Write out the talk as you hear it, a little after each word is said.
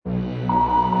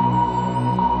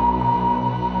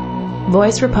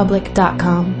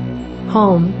voicerepublic.com,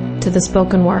 home to the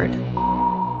spoken word.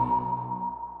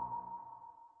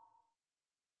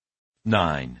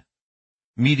 9.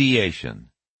 Mediation,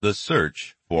 the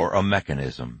search for a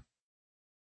mechanism.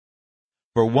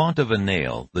 For want of a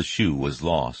nail, the shoe was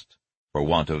lost. For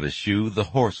want of a shoe, the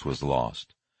horse was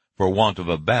lost. For want of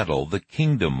a battle, the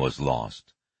kingdom was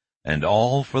lost. And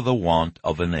all for the want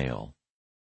of a nail.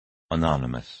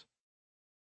 Anonymous.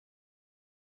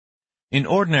 In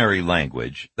ordinary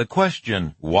language, the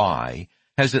question, why,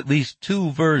 has at least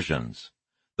two versions.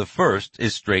 The first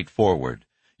is straightforward.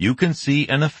 You can see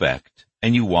an effect,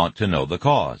 and you want to know the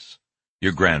cause.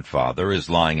 Your grandfather is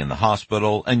lying in the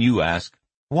hospital, and you ask,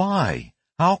 why?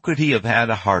 How could he have had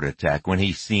a heart attack when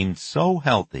he seemed so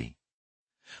healthy?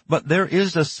 But there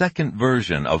is a second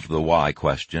version of the why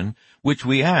question, which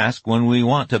we ask when we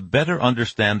want to better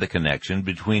understand the connection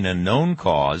between a known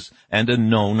cause and a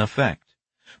known effect.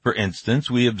 For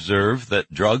instance, we observe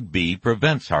that drug B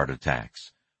prevents heart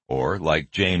attacks. Or,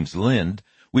 like James Lind,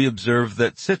 we observe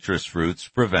that citrus fruits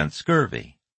prevent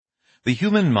scurvy. The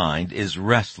human mind is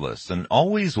restless and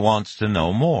always wants to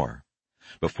know more.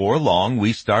 Before long,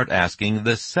 we start asking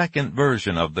the second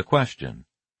version of the question.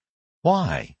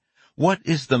 Why? What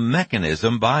is the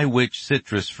mechanism by which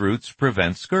citrus fruits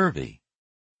prevent scurvy?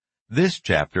 This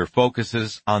chapter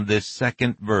focuses on this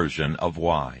second version of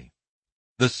why.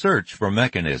 The search for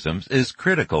mechanisms is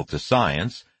critical to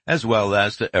science as well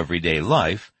as to everyday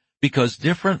life because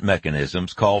different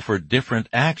mechanisms call for different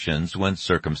actions when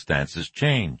circumstances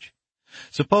change.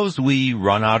 Suppose we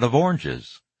run out of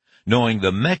oranges. Knowing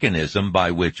the mechanism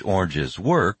by which oranges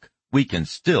work, we can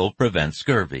still prevent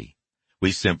scurvy.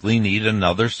 We simply need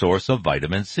another source of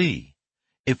vitamin C.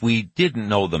 If we didn't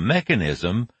know the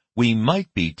mechanism, we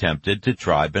might be tempted to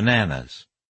try bananas.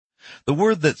 The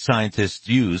word that scientists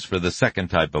use for the second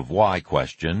type of why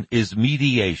question is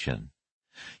mediation.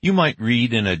 You might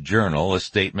read in a journal a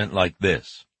statement like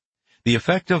this. The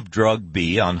effect of drug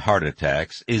B on heart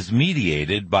attacks is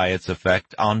mediated by its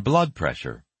effect on blood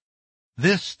pressure.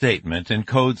 This statement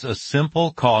encodes a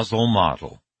simple causal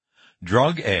model.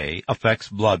 Drug A affects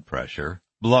blood pressure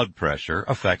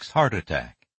affects heart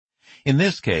attack. In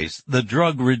this case, the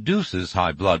drug reduces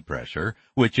high blood pressure,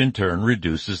 which in turn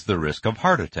reduces the risk of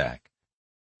heart attack.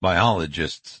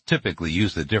 Biologists typically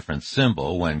use a different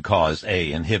symbol when cause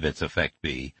A inhibits effect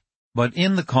B, but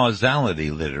in the causality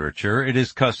literature it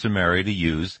is customary to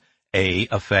use A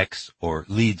affects or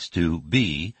leads to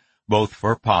B, both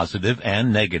for positive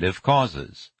and negative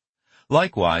causes.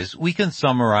 Likewise, we can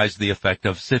summarize the effect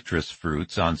of citrus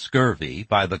fruits on scurvy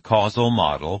by the causal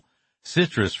model,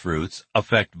 citrus fruits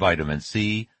affect vitamin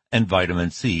C, and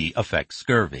vitamin C affects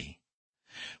scurvy.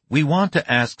 We want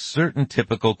to ask certain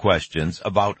typical questions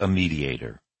about a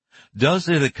mediator. Does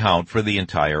it account for the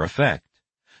entire effect?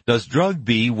 Does drug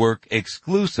B work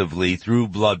exclusively through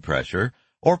blood pressure,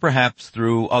 or perhaps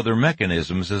through other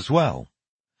mechanisms as well?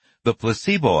 The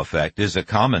placebo effect is a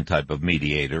common type of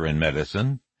mediator in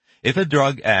medicine. If a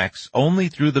drug acts only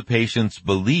through the patient's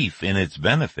belief in its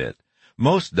benefit,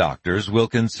 most doctors will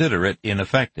consider it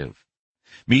ineffective.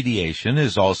 Mediation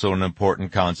is also an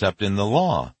important concept in the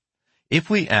law. If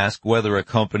we ask whether a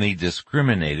company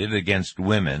discriminated against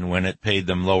women when it paid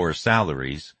them lower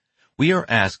salaries, we are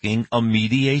asking a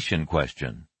mediation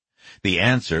question. The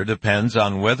answer depends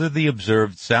on whether the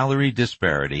observed salary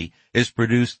disparity is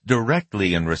produced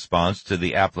directly in response to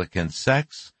the applicant's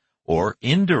sex or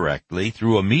indirectly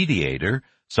through a mediator,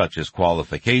 such as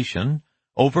qualification,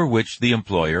 over which the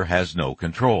employer has no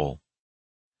control.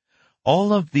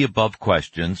 All of the above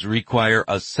questions require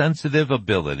a sensitive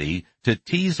ability to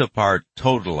tease apart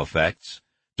total effects,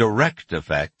 direct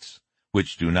effects,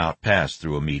 which do not pass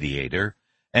through a mediator,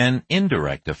 and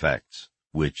indirect effects,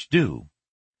 which do.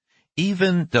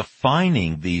 Even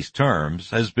defining these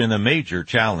terms has been a major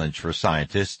challenge for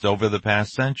scientists over the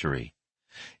past century.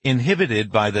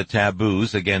 Inhibited by the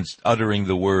taboos against uttering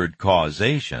the word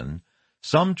causation,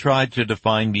 some tried to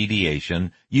define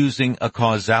mediation using a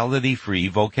causality-free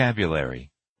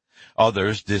vocabulary.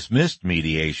 Others dismissed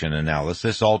mediation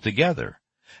analysis altogether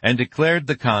and declared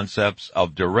the concepts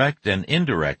of direct and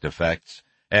indirect effects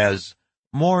as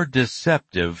more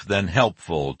deceptive than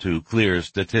helpful to clear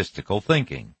statistical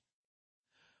thinking.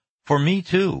 For me,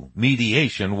 too,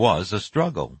 mediation was a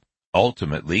struggle,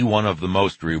 ultimately one of the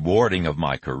most rewarding of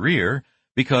my career,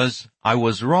 because I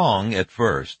was wrong at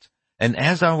first, and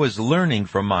as I was learning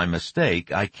from my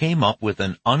mistake, I came up with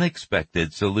an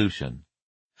unexpected solution.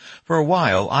 For a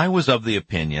while, I was of the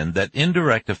opinion that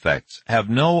indirect effects have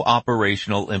no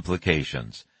operational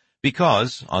implications,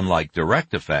 because, unlike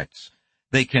direct effects,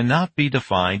 they cannot be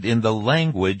defined in the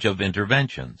language of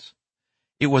interventions.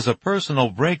 It was a personal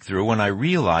breakthrough when I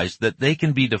realized that they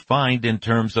can be defined in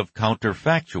terms of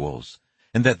counterfactuals,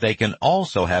 and that they can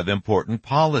also have important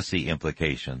policy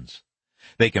implications.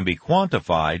 They can be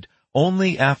quantified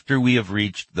only after we have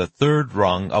reached the third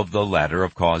rung of the ladder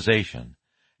of causation,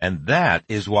 and that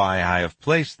is why I have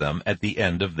placed them at the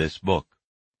end of this book.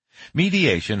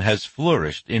 Mediation has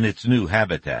flourished in its new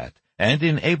habitat and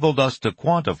enabled us to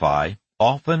quantify,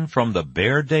 often from the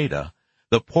bare data,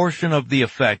 the portion of the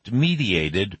effect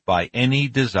mediated by any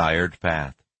desired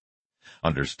path.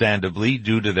 Understandably,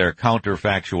 due to their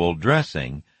counterfactual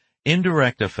dressing,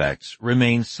 indirect effects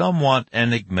remain somewhat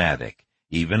enigmatic,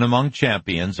 even among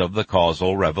champions of the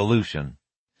causal revolution.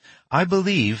 I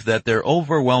believe that their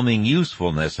overwhelming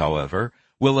usefulness, however,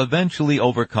 will eventually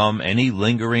overcome any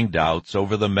lingering doubts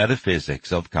over the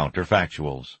metaphysics of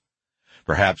counterfactuals.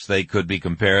 Perhaps they could be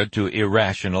compared to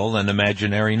irrational and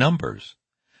imaginary numbers.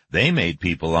 They made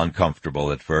people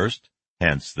uncomfortable at first,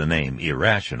 hence the name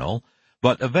irrational,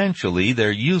 but eventually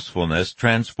their usefulness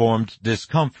transformed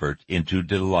discomfort into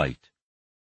delight.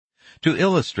 To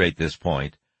illustrate this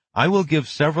point, I will give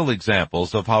several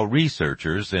examples of how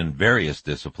researchers in various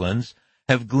disciplines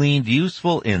have gleaned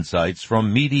useful insights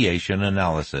from mediation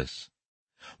analysis.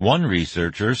 One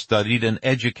researcher studied an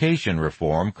education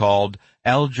reform called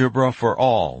Algebra for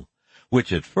All,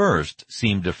 which at first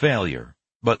seemed a failure,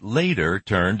 but later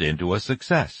turned into a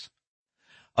success.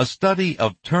 A study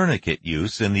of tourniquet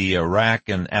use in the Iraq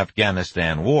and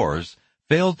Afghanistan wars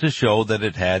failed to show that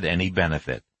it had any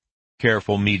benefit.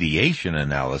 Careful mediation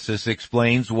analysis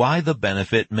explains why the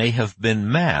benefit may have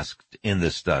been masked in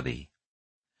the study.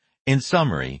 In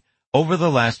summary, over the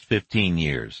last 15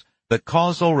 years, the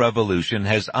causal revolution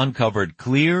has uncovered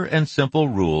clear and simple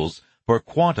rules for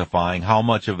quantifying how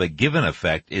much of a given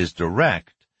effect is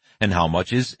direct and how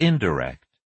much is indirect.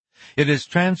 It has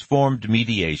transformed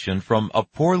mediation from a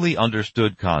poorly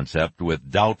understood concept with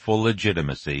doubtful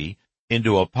legitimacy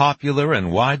into a popular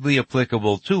and widely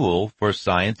applicable tool for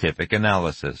scientific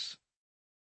analysis.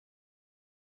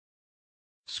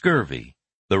 Scurvy,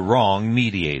 the wrong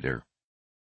mediator.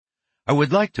 I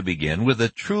would like to begin with a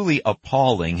truly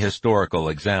appalling historical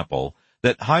example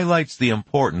that highlights the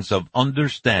importance of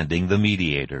understanding the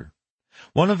mediator.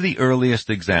 One of the earliest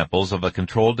examples of a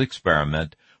controlled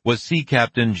experiment was Sea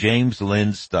Captain James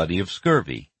Linn's study of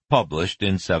scurvy, published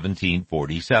in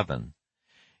 1747.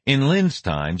 In Linn's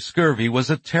time, scurvy was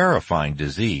a terrifying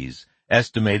disease,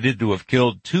 estimated to have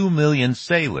killed 2 million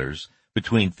sailors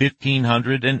between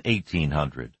 1500 and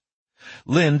 1800.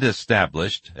 Linn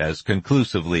established, as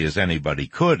conclusively as anybody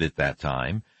could at that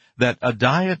time, that a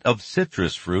diet of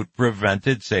citrus fruit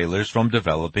prevented sailors from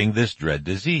developing this dread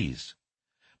disease.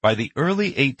 By the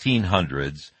early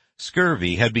 1800s,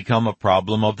 scurvy had become a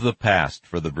problem of the past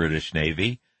for the British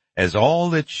Navy, as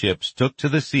all its ships took to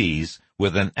the seas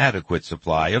with an adequate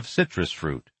supply of citrus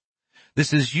fruit.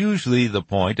 This is usually the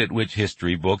point at which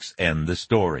history books end the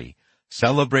story,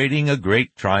 celebrating a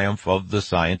great triumph of the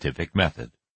scientific method.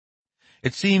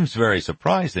 It seems very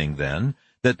surprising, then,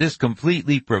 that this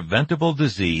completely preventable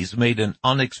disease made an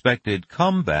unexpected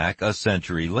comeback a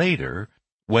century later,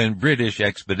 when British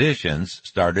expeditions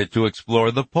started to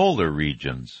explore the polar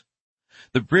regions.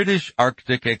 The British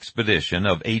Arctic expedition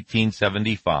of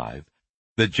 1875,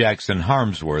 the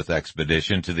Jackson-Harmsworth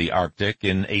expedition to the Arctic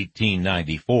in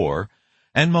 1894,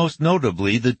 and most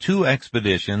notably the two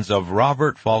expeditions of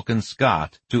Robert Falcon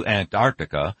Scott to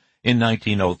Antarctica in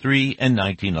 1903 and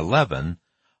 1911,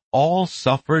 all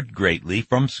suffered greatly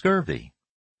from scurvy.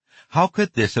 How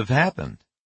could this have happened?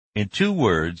 In 2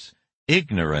 words,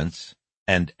 ignorance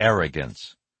and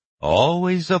arrogance.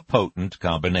 Always a potent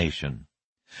combination.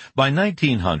 By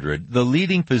 1900, the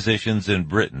leading physicians in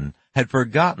Britain had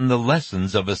forgotten the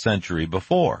lessons of a century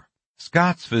before.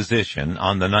 Scott's physician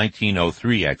on the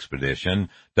 1903 expedition,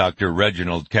 Dr.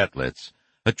 Reginald Kettlitz,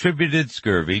 attributed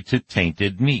scurvy to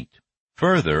tainted meat.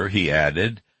 Further, he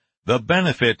added, the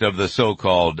benefit of the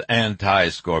so-called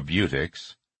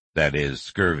anti-scorbutics, that is,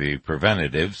 scurvy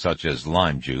preventatives such as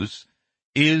lime juice,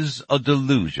 is a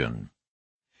delusion.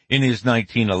 In his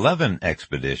 1911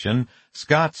 expedition,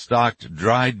 Scott stocked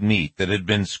dried meat that had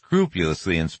been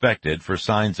scrupulously inspected for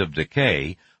signs of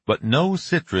decay, but no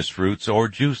citrus fruits or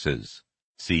juices.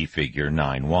 See Figure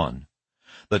 9.1.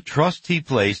 The trust he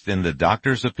placed in the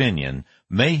doctor's opinion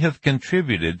may have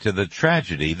contributed to the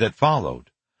tragedy that followed.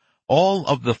 All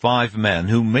of the 5 men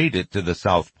who made it to the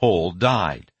South Pole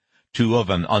died, 2 of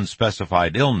an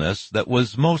unspecified illness that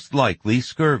was most likely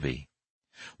scurvy.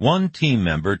 One team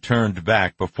member turned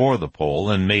back before the pole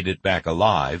and made it back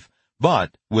alive,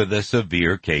 but with a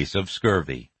severe case of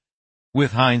scurvy.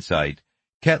 With hindsight,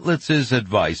 Kettlitz's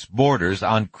advice borders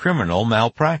on criminal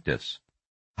malpractice.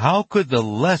 How could the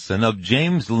lesson of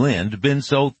James Lind been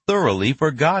so thoroughly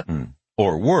forgotten,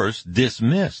 or worse,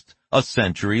 dismissed, a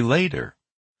century later?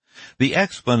 The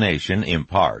explanation, in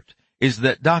part, is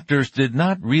that doctors did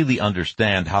not really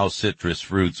understand how citrus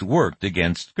fruits worked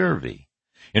against scurvy.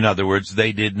 In other words,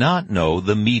 they did not know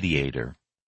the mediator.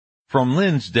 From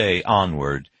Lind's day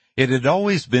onward, it had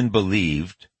always been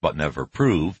believed, but never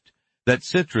proved, that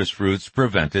citrus fruits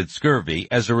prevented scurvy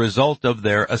as a result of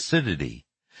their acidity.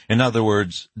 In other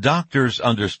words, doctors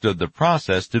understood the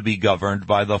process to be governed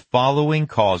by the following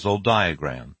causal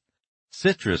diagram.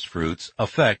 Citrus fruits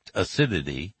affect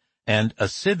acidity, and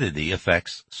acidity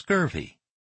affects scurvy.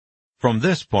 From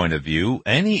this point of view,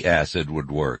 any acid would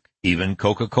work, even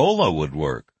Coca-Cola would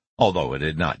work, although it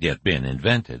had not yet been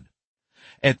invented.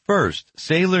 At first,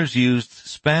 sailors used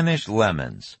Spanish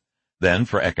lemons. Then,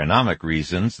 for economic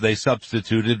reasons, they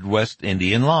substituted West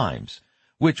Indian limes,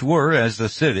 which were as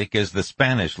acidic as the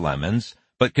Spanish lemons,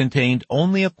 but contained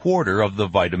only a quarter of the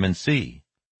vitamin C.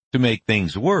 To make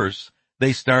things worse,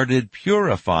 they started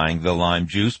purifying the lime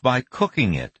juice by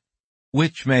cooking it,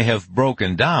 which may have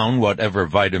broken down whatever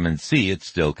vitamin C it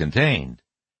still contained.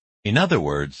 In other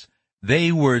words,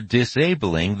 they were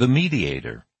disabling the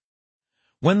mediator.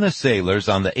 When the sailors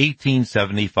on the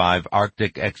 1875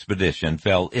 Arctic expedition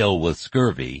fell ill with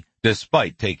scurvy,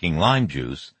 despite taking lime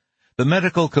juice, the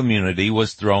medical community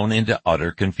was thrown into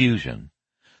utter confusion.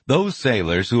 Those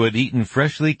sailors who had eaten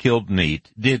freshly killed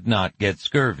meat did not get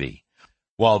scurvy,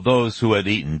 while those who had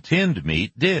eaten tinned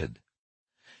meat did.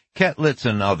 Ketlitz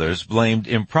and others blamed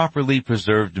improperly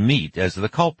preserved meat as the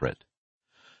culprit.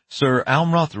 Sir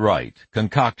Almroth Wright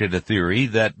concocted a theory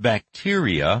that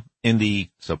bacteria in the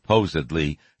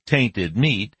supposedly tainted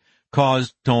meat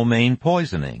caused ptomaine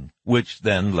poisoning, which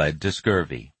then led to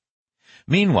scurvy.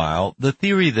 Meanwhile, the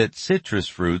theory that citrus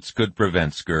fruits could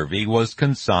prevent scurvy was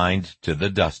consigned to the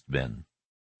dustbin.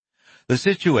 The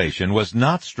situation was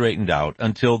not straightened out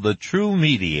until the true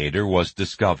mediator was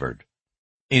discovered.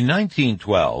 In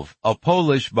 1912, a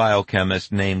Polish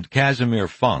biochemist named Casimir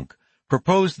Funk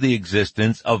proposed the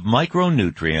existence of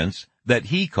micronutrients that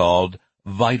he called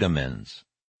vitamins.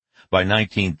 By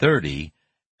 1930,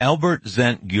 Albert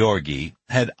Szent-Györgyi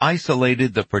had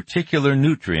isolated the particular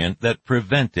nutrient that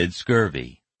prevented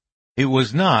scurvy. It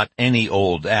was not any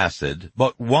old acid,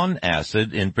 but one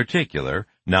acid in particular,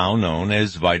 now known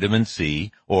as vitamin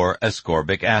C or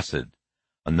ascorbic acid,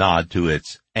 a nod to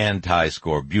its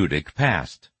anti-scorbutic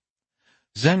past.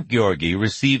 Szent-Györgyi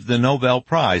received the Nobel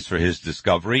Prize for his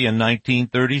discovery in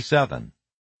 1937.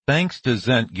 Thanks to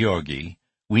Szent-Györgyi,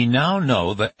 we now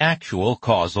know the actual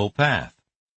causal path.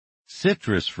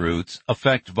 Citrus fruits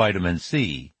affect vitamin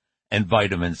C, and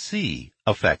vitamin C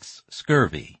affects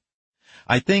scurvy.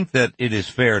 I think that it is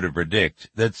fair to predict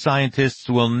that scientists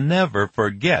will never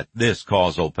forget this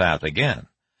causal path again,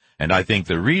 and I think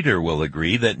the reader will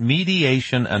agree that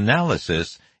mediation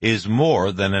analysis is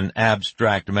more than an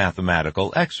abstract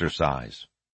mathematical exercise.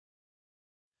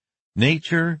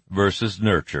 Nature versus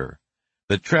Nurture,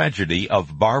 the Tragedy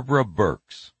of Barbara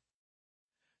Burks.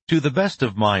 To the best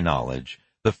of my knowledge,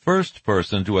 the first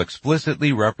person to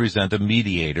explicitly represent a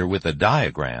mediator with a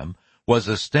diagram was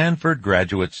a Stanford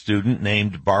graduate student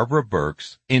named Barbara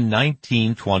Burks in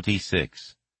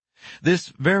 1926.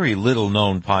 This very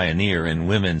little-known pioneer in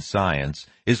women's science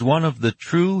is one of the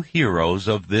true heroes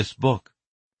of this book.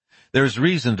 There's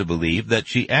reason to believe that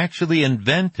she actually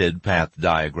invented path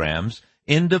diagrams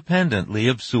independently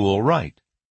of Sewall Wright.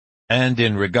 And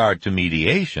in regard to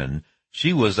mediation,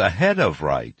 she was ahead of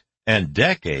Wright, and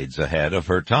decades ahead of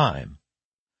her time.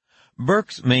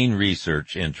 Burke's main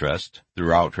research interest,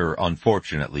 throughout her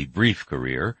unfortunately brief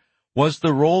career, was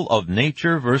the role of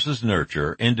nature versus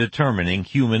nurture in determining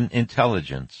human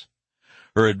intelligence.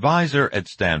 Her advisor at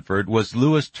Stanford was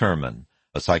Lewis Terman,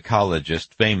 a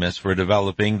psychologist famous for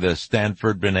developing the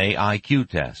Stanford-Binet IQ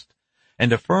test,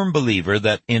 and a firm believer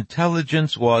that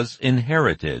intelligence was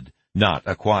inherited, not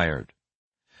acquired.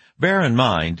 Bear in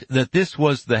mind that this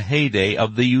was the heyday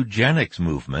of the eugenics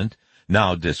movement,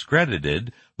 now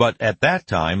discredited, but at that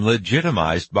time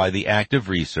legitimized by the active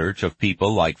research of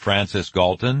people like Francis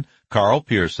Galton, Carl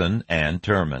Pearson, and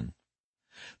Terman.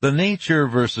 The nature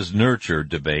versus nurture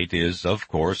debate is, of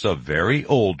course, a very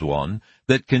old one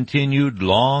that continued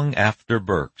long after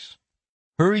Burke's.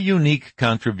 Her unique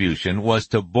contribution was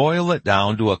to boil it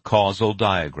down to a causal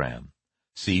diagram,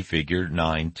 see Figure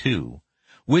 9.2,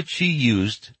 which she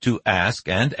used to ask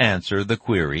and answer the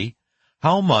query,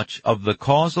 how much of the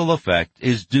causal effect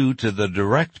is due to the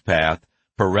direct path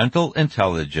parental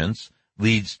intelligence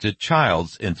leads to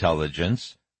child's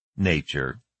intelligence,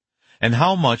 nature, and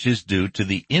how much is due to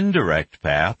the indirect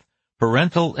path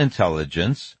parental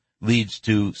intelligence leads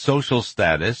to social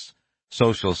status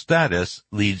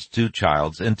leads to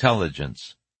child's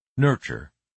intelligence,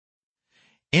 nurture.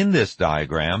 In this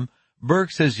diagram,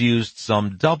 Burks has used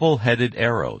some double-headed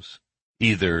arrows,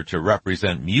 either to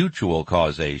represent mutual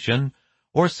causation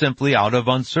or simply out of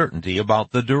uncertainty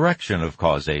about the direction of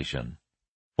causation.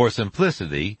 For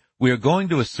simplicity, we are going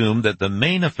to assume that the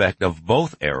main effect of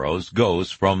both arrows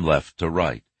goes from left to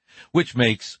right, which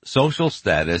makes social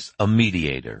status a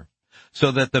mediator,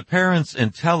 so that the parent's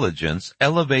intelligence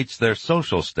elevates their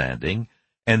social standing,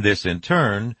 and this in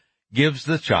turn gives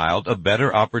the child a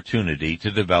better opportunity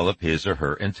to develop his or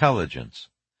her intelligence.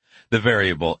 The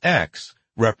variable X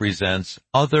represents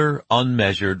other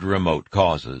unmeasured remote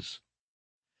causes.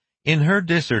 In her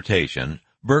dissertation,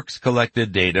 Burks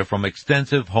collected data from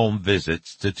extensive home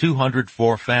visits to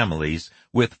 204 families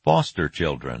with foster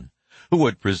children, who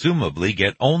would presumably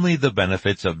get only the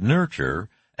benefits of nurture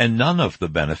and none of the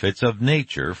benefits of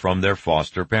nature from their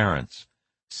foster parents.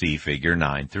 See Figure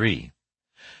 9.3.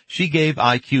 She gave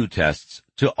IQ tests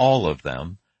to all of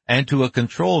them and to a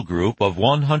control group of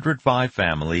 105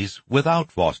 families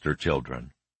without foster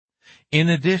children. In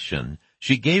addition,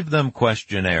 she gave them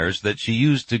questionnaires that she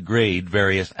used to grade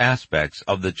various aspects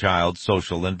of the child's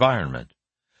social environment.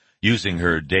 Using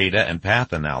her data and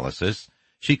path analysis,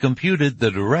 she computed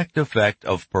the direct effect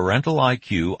of parental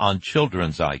IQ on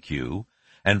children's IQ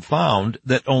and found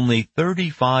that only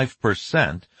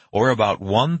 35%, or about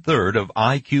 1/3 of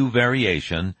IQ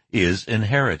variation, is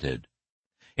inherited.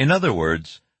 In other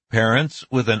words, parents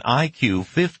with an IQ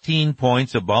 15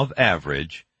 points above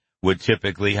average would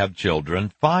typically have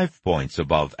children 5 points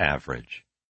above average.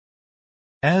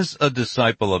 As a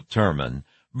disciple of Terman,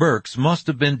 Burks must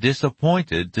have been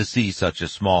disappointed to see such a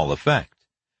small effect.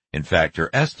 In fact, her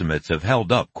estimates have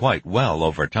held up quite well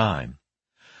over time.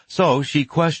 So she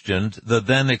questioned the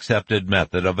then accepted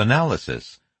method of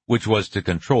analysis, which was to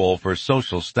control for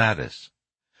social status.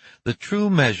 The true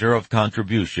measure of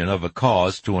contribution of a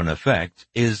cause to an effect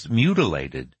is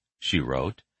mutilated, she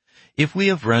wrote. If we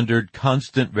have rendered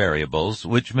constant variables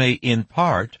which may in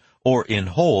part or in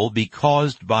whole be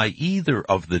caused by either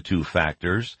of the two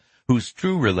factors whose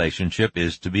true relationship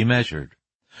is to be measured,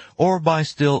 or by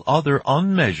still other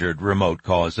unmeasured remote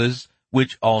causes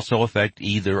which also affect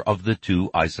either of the two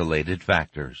isolated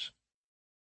factors.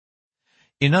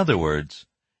 In other words,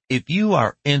 if you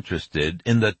are interested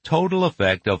in the total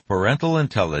effect of parental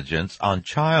intelligence on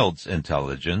child's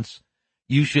intelligence,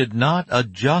 you should not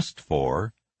adjust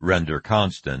for, render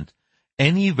constant,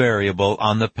 any variable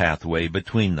on the pathway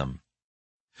between them.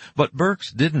 But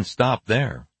Burks didn't stop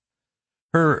there.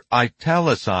 Her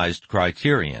italicized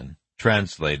criterion,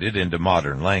 translated into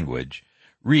modern language,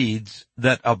 reads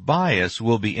that a bias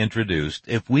will be introduced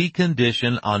if we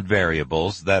condition on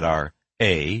variables that are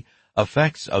A,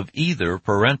 effects of either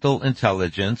parental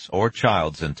intelligence or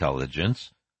child's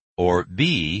intelligence, or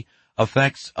B,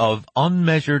 effects of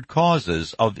unmeasured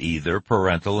causes of either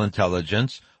parental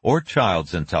intelligence or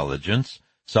child's intelligence,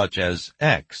 such as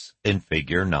X in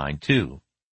Figure 9.2.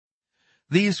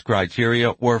 These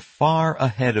criteria were far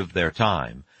ahead of their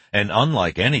time, and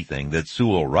unlike anything that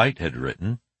Sewell Wright had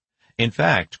written. In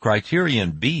fact,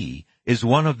 criterion B is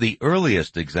one of the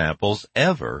earliest examples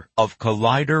ever of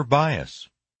collider bias.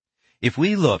 If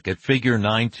we look at Figure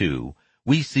 9.2,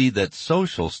 we see that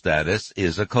social status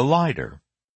is a collider.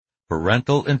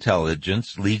 Parental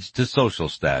intelligence leads to social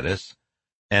status,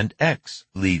 and X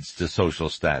leads to social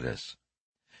status.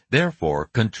 Therefore,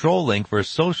 controlling for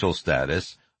social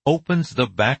status opens the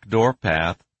backdoor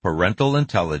path parental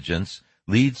intelligence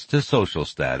leads to social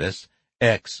status,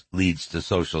 X leads to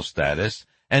social status,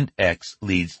 and X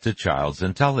leads to child's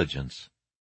intelligence.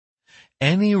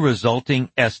 Any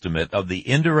resulting estimate of the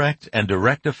indirect and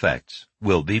direct effects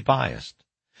will be biased,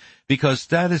 because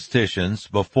statisticians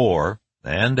before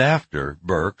and after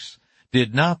Burks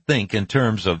did not think in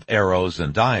terms of arrows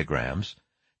and diagrams.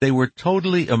 They were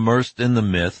totally immersed in the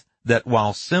myth that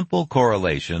while simple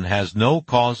correlation has no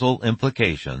causal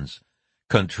implications,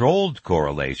 controlled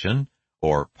correlation,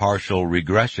 or partial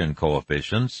regression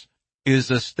coefficients,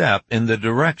 is a step in the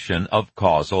direction of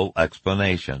causal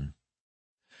explanation.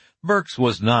 Burks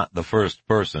was not the first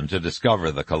person to discover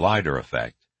the collider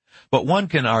effect, but one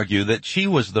can argue that she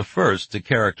was the first to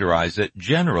characterize it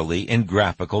generally in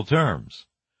graphical terms.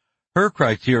 Her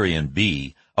criterion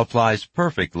B applies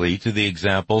perfectly to the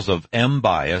examples of M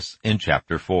bias in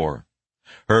Chapter 4.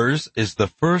 Hers is the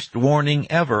first warning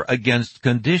ever against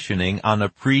conditioning on a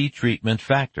pre-treatment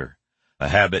factor, a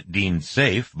habit deemed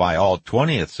safe by all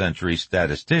 20th century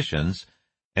statisticians,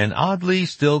 and oddly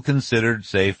still considered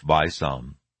safe by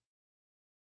some.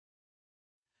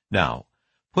 Now,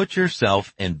 Put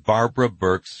yourself in Barbara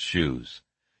Burke's shoes.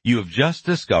 You have just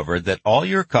discovered that all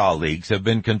your colleagues have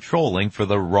been controlling for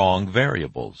the wrong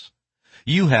variables.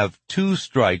 You have 2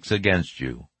 strikes against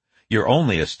you. You're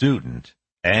only a student,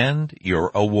 and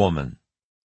you're a woman.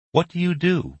 What do you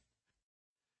do?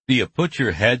 Do you put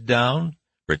your head down,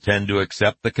 pretend to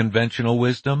accept the conventional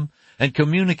wisdom, and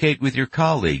communicate with your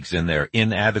colleagues in their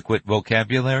inadequate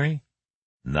vocabulary?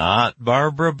 Not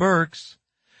Barbara Burke's.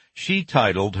 She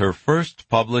titled her first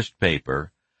published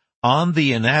paper, On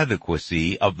the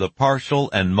Inadequacy of the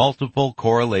Partial and Multiple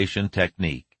Correlation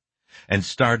Technique, and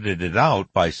started it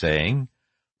out by saying,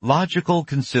 logical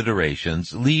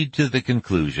considerations lead to the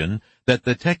conclusion that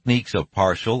the techniques of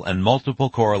partial and multiple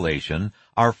correlation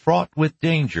are fraught with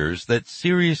dangers that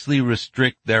seriously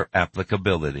restrict their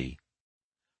applicability.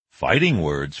 Fighting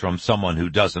words from someone who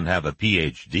doesn't have a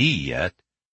PhD yet.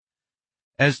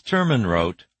 As Terman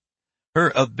wrote,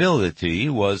 her ability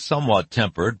was somewhat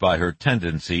tempered by her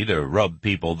tendency to rub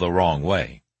people the wrong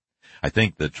way. I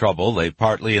think the trouble lay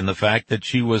partly in the fact that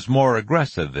she was more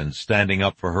aggressive in standing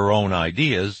up for her own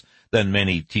ideas than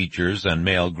many teachers and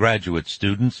male graduate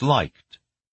students liked.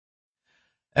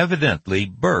 Evidently,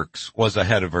 Burke's was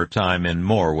ahead of her time in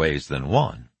more ways than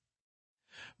one.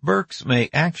 Burke's may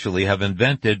actually have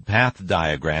invented path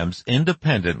diagrams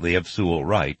independently of Sewall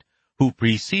Wright, who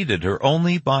preceded her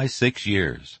only by 6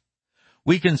 years.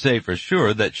 We can say for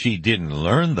sure that she didn't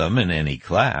learn them in any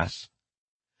class.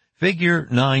 Figure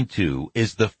 9.2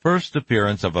 is the first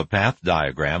appearance of a path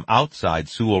diagram outside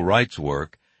Sewall Wright's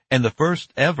work and the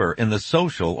first ever in the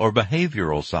social or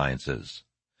behavioral sciences.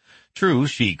 True,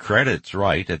 she credits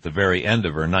Wright at the very end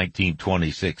of her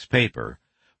 1926 paper,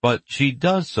 but she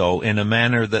does so in a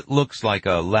manner that looks like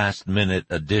a last-minute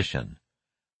addition.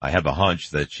 I have a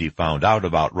hunch that she found out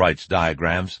about Wright's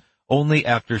diagrams only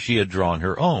after she had drawn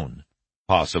her own,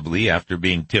 possibly after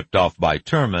being tipped off by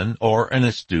Terman or an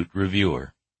astute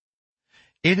reviewer.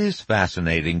 It is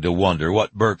fascinating to wonder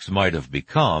what Burke's might have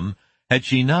become had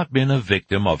she not been a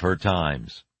victim of her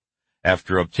times.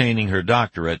 After obtaining her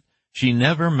doctorate, she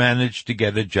never managed to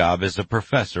get a job as a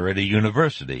professor at a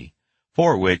university,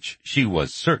 for which she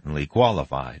was certainly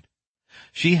qualified.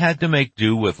 She had to make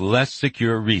do with less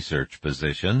secure research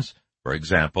positions, for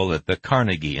example at the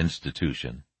Carnegie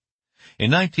Institution. In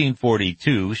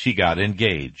 1942 she got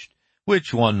engaged,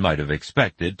 which one might have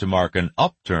expected to mark an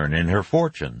upturn in her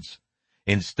fortunes.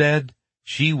 Instead,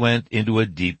 she went into a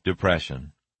deep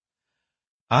depression.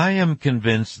 I am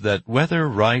convinced that whether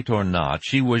right or not,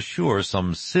 she was sure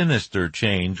some sinister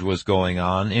change was going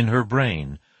on in her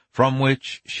brain, from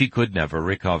which she could never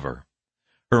recover.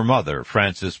 Her mother,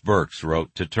 Frances Burks,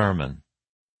 wrote to Terman,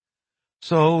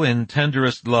 "So, in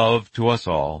tenderest love to us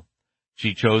all,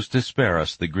 she chose to spare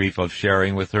us the grief of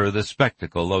sharing with her the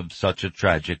spectacle of such a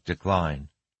tragic decline."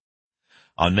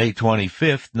 On May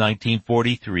 25,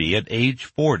 1943, at age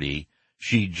 40,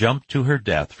 she jumped to her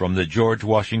death from the George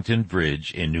Washington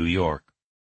Bridge in New York.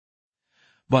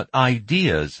 But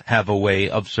ideas have a way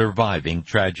of surviving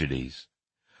tragedies.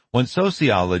 When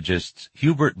sociologists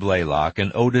Hubert Blaylock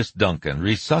and Otis Duncan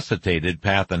resuscitated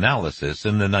path analysis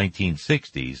in the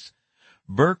 1960s,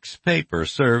 Burke's paper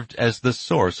served as the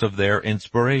source of their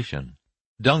inspiration.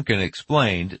 Duncan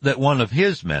explained that one of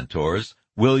his mentors,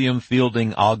 William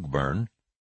Fielding Ogburn,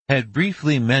 had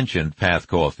briefly mentioned path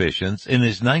coefficients in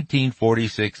his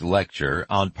 1946 lecture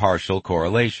on partial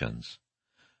correlations.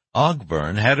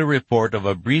 Ogburn had a report of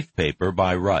a brief paper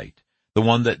by Wright, the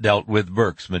one that dealt with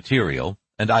Burke's material,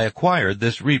 and I acquired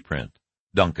this reprint,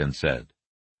 Duncan said.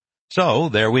 So,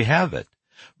 there we have it.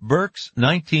 Burke's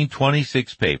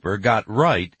 1926 paper got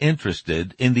Wright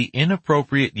interested in the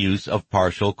inappropriate use of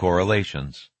partial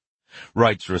correlations.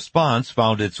 Wright's response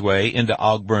found its way into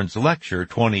Ogburn's lecture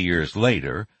 20 years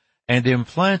later, and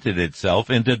implanted itself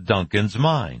into Duncan's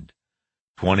mind.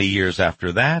 20 years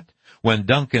after that, when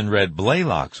Duncan read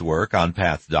Blaylock's work on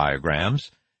path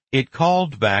diagrams, it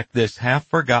called back this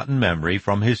half-forgotten memory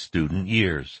from his student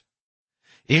years.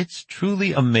 It's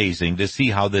truly amazing to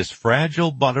see how this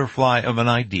fragile butterfly of an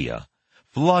idea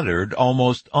fluttered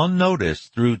almost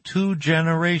unnoticed through 2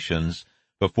 generations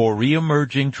before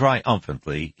re-emerging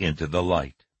triumphantly into the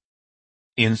light.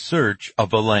 In Search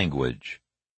of a Language.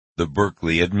 The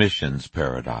Berkeley Admissions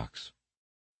Paradox.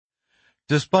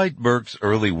 Despite Burke's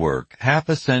early work, half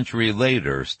a century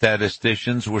later,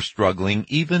 statisticians were struggling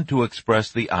even to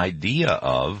express the idea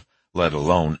of, let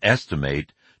alone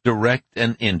estimate, direct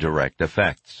and indirect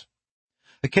effects.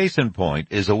 A case in point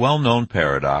is a well-known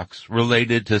paradox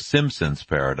related to Simpson's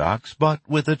paradox, but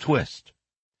with a twist.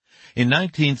 In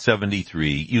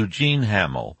 1973, Eugene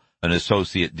Hamel, an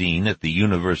associate dean at the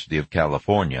University of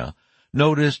California,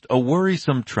 noticed a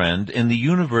worrisome trend in the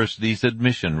university's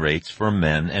admission rates for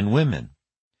men and women.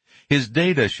 His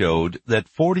data showed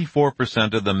that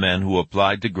 44% of the men who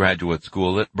applied to graduate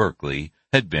school at Berkeley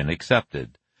had been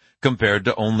accepted, compared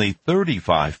to only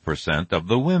 35% of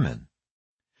the women.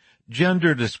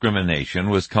 Gender discrimination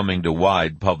was coming to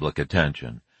wide public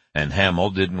attention, and Hamill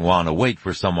didn't want to wait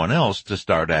for someone else to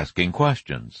start asking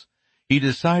questions. He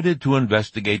decided to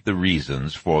investigate the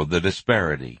reasons for the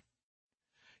disparity.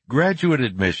 Graduate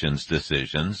admissions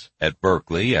decisions, at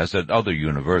Berkeley as at other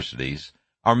universities,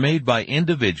 are made by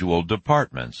individual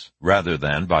departments rather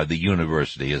than by the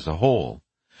university as a whole.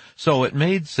 So it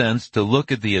made sense to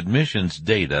look at the admissions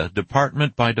data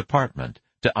department by department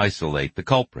to isolate the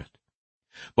culprit.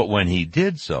 But when he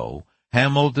did so,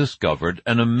 Hamill discovered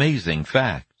an amazing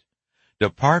fact.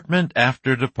 Department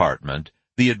after department,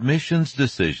 the admissions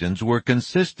decisions were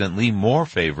consistently more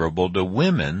favorable to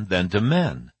women than to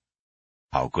men.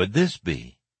 How could this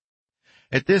be?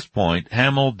 At this point,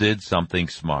 Hamill did something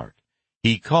smart.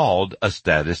 He called a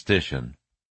statistician.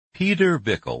 Peter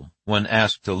Bickel, when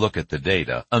asked to look at the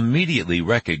data, immediately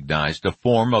recognized a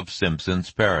form of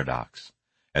Simpson's paradox.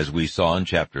 As we saw in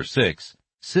Chapter 6,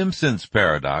 Simpson's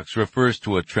paradox refers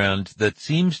to a trend that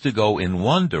seems to go in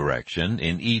one direction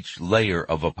in each layer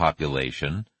of a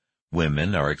population.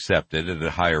 Women are accepted at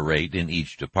a higher rate in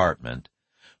each department,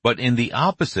 but in the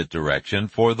opposite direction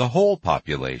for the whole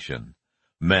population.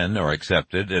 Men are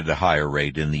accepted at a higher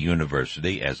rate in the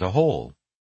university as a whole.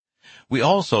 We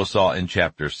also saw in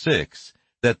Chapter 6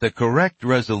 that the correct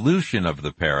resolution of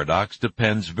the paradox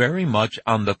depends very much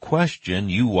on the question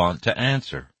you want to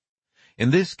answer.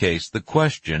 In this case, the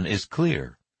question is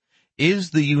clear.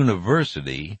 Is the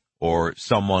university, or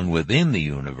someone within the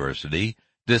university,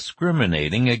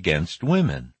 discriminating against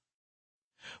women?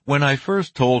 When I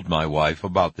first told my wife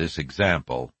about this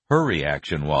example, her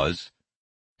reaction was,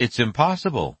 "It's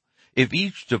impossible. If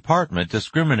each department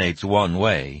discriminates one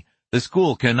way, the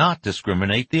school cannot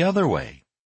discriminate the other way."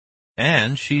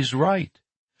 And she's right.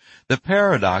 The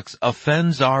paradox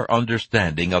offends our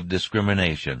understanding of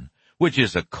discrimination, which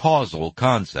is a causal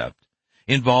concept,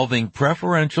 involving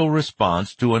preferential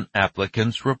response to an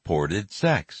applicant's reported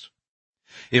sex.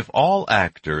 If all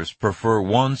actors prefer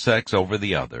one sex over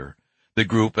the other, the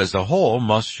group as a whole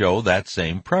must show that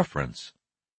same preference.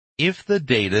 If the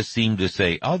data seem to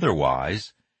say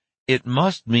otherwise, it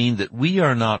must mean that we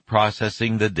are not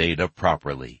processing the data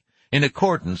properly, in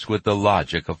accordance with the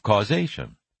logic of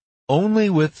causation. Only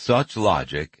with such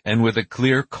logic and with a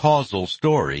clear causal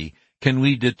story can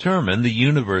we determine the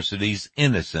university's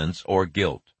innocence or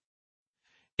guilt.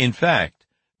 In fact,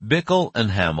 Bickel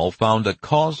and Hamill found a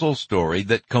causal story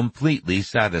that completely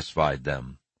satisfied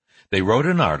them. They wrote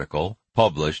an article,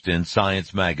 published in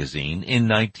Science magazine in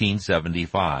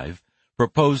 1975,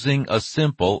 proposing a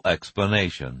simple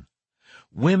explanation.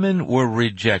 Women were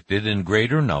rejected in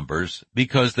greater numbers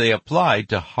because they applied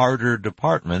to harder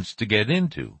departments to get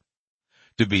into.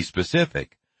 To be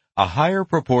specific, a higher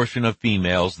proportion of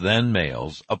females than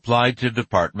males applied to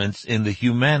departments in the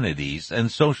humanities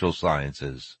and social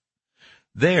sciences.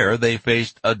 There they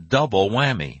faced a double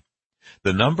whammy.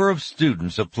 The number of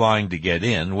students applying to get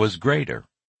in was greater,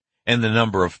 and the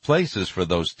number of places for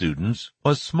those students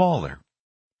was smaller.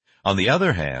 On the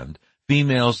other hand,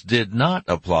 females did not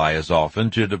apply as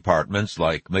often to departments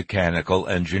like mechanical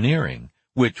engineering,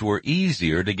 which were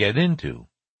easier to get into.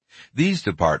 These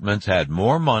departments had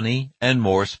more money and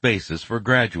more spaces for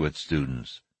graduate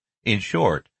students. In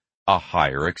short, a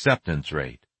higher acceptance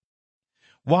rate.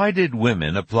 Why did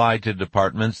women apply to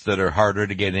departments that are harder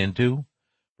to get into?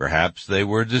 Perhaps they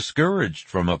were discouraged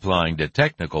from applying to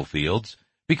technical fields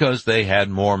because they had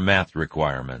more math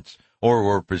requirements or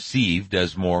were perceived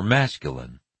as more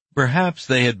masculine. Perhaps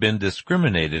they had been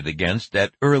discriminated against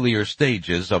at earlier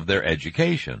stages of their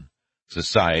education.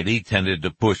 Society tended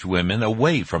to push women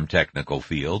away from technical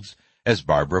fields, as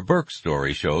Barbara Burke's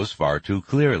story shows far too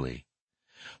clearly.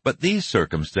 But these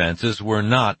circumstances were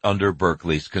not under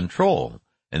Berkeley's control,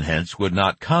 and hence would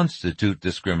not constitute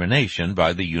discrimination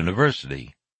by the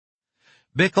university.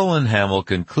 Bickel and Hamill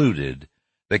concluded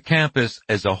the campus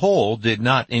as a whole did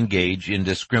not engage in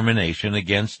discrimination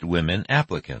against women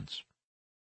applicants.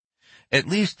 At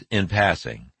least in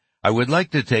passing, I would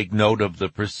like to take note of the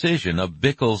precision of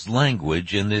Bickel's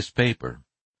language in this paper.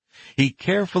 He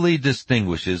carefully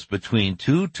distinguishes between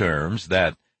two terms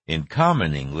that, in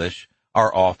common English,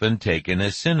 are often taken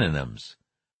as synonyms: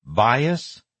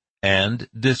 bias and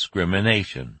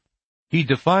discrimination. He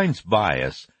defines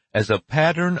bias as a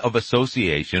pattern of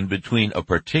association between a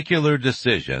particular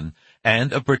decision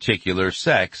and a particular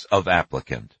sex of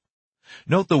applicant.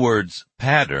 Note the words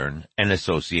pattern and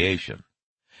association.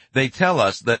 They tell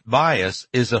us that bias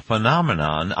is a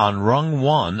phenomenon on rung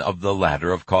one of the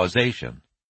ladder of causation.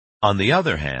 On the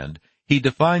other hand, he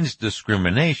defines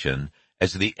discrimination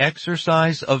as the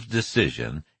exercise of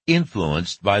decision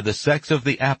influenced by the sex of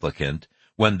the applicant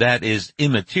when that is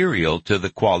immaterial to the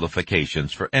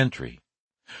qualifications for entry.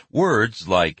 Words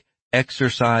like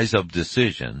exercise of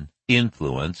decision,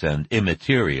 influence, and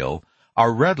immaterial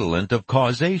are redolent of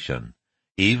causation,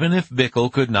 even if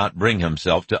Bickle could not bring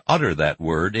himself to utter that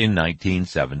word in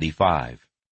 1975.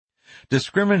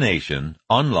 Discrimination,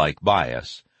 unlike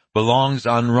bias, belongs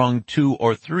on rung 2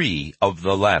 or 3 of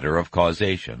the ladder of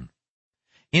causation.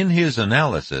 In his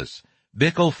analysis,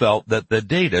 Bickle felt that the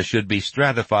data should be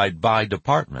stratified by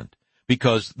department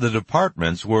because the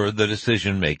departments were the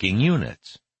decision-making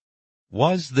units.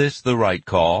 Was this the right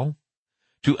call?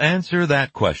 To answer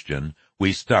that question,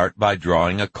 we start by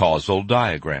drawing a causal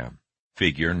diagram,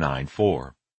 figure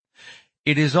 9.4.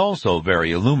 It is also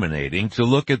very illuminating to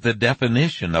look at the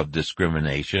definition of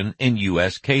discrimination in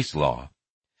U.S. case law.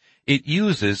 It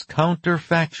uses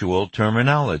counterfactual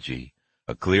terminology,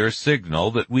 a clear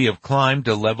signal that we have climbed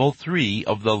to level 3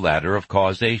 of the ladder of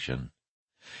causation.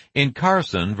 In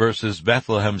Carson versus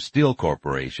Bethlehem Steel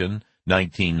Corporation,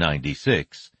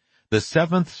 1996, the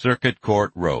Seventh Circuit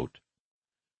Court wrote,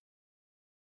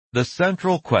 "The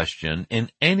central question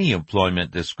in any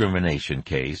employment discrimination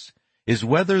case is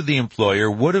whether the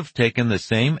employer would have taken the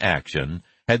same action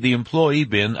had the employee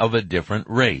been of a different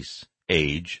race,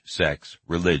 age, sex,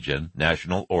 religion,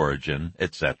 national origin,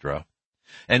 etc.,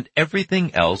 and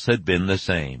everything else had been the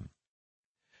same."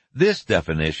 This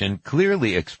definition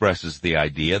clearly expresses the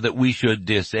idea that we should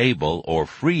disable or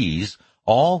freeze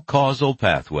all causal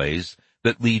pathways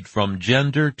that lead from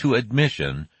gender to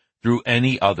admission through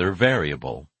any other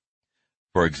variable.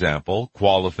 For example,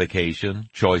 qualification,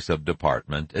 choice of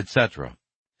department, etc.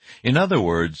 In other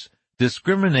words,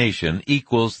 discrimination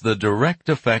equals the direct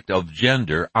effect of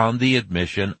gender on the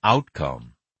admission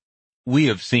outcome. We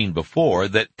have seen before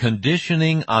that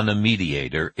conditioning on a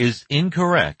mediator is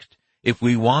incorrect if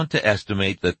we want to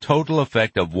estimate the total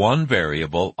effect of one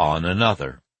variable on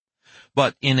another.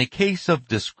 But in a case of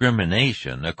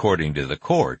discrimination, according to the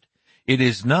court, it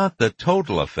is not the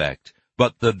total effect,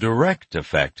 but the direct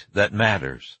effect that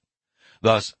matters.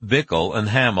 Thus, Bickle and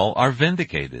Hamill are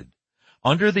vindicated.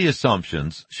 Under the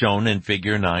assumptions shown in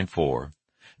figure 9.4,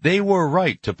 they were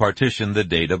right to partition the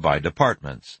data by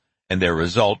departments, and their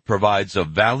result provides a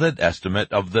valid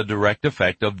estimate of the direct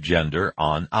effect of gender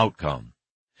on outcome.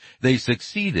 They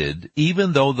succeeded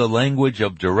even though the language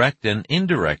of direct and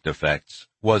indirect effects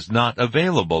was not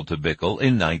available to Bickle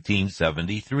in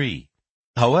 1973.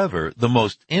 However, the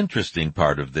most interesting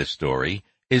part of this story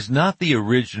is not the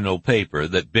original paper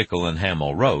that Bickle and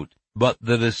Hamill wrote, but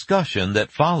the discussion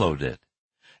that followed it.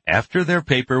 After their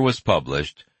paper was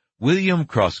published, William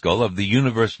Kruskal of the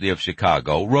University of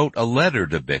Chicago wrote a letter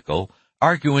to Bickle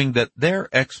arguing that their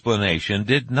explanation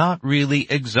did not really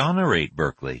exonerate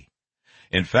Berkeley.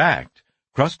 In fact,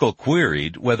 Kruskal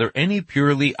queried whether any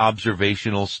purely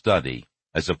observational study,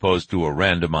 as opposed to a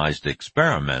randomized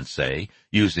experiment, say,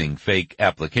 using fake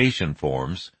application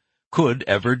forms, could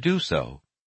ever do so.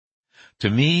 To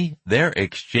me, their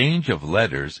exchange of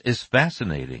letters is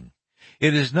fascinating.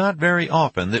 It is not very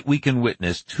often that we can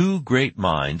witness two great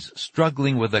minds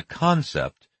struggling with a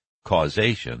concept,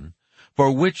 causation,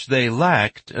 for which they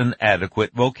lacked an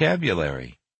adequate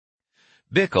vocabulary.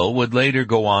 Bickle would later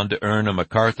go on to earn a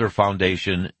MacArthur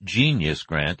Foundation Genius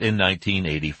Grant in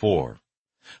 1984.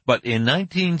 But in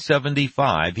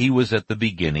 1975 he was at the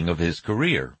beginning of his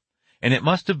career, and it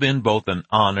must have been both an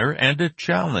honor and a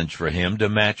challenge for him to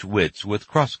match wits with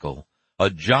Kruskal, a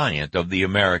giant of the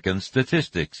American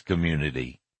statistics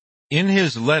community. In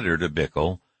his letter to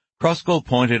Bickle, Kruskal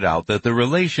pointed out that the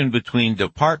relation between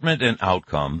department and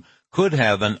outcome could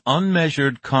have an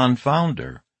unmeasured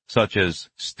confounder, such as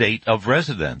state of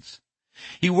residence.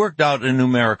 He worked out a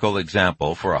numerical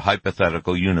example for a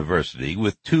hypothetical university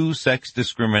with two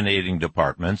sex-discriminating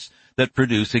departments that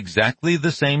produce exactly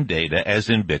the same data as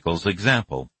in Bickle's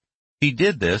example. He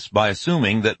did this by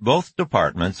assuming that both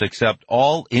departments accept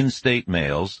all in-state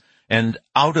males and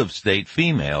out-of-state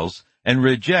females and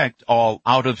reject all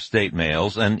out-of-state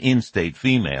males and in-state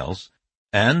females,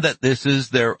 and that this is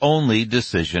their only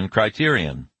decision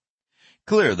criterion.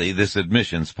 Clearly, this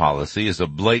admissions policy is a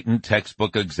blatant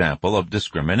textbook example of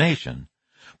discrimination.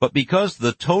 But because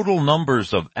the total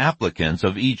numbers of applicants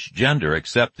of each gender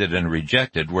accepted and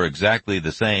rejected were exactly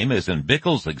the same as in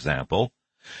Bickle's example,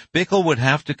 Bickle would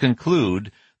have to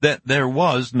conclude that there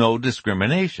was no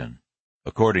discrimination.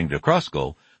 According to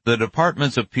Kruskal, The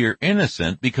departments appear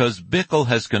innocent because Bickle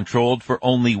has controlled for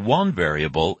only one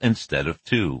variable instead of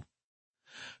two.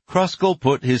 Kruskal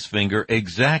put his finger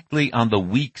exactly on the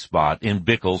weak spot in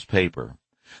Bickle's paper,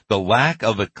 the lack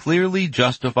of a clearly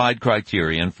justified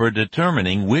criterion for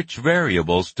determining which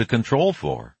variables to control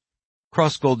for.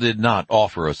 Kruskal did not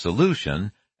offer a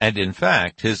solution, and in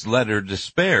fact his letter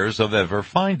despairs of ever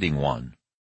finding one.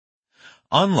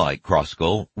 Unlike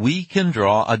Kruskal, we can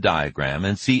draw a diagram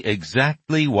and see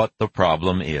exactly what the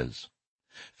problem is.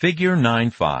 Figure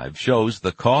 9.5 shows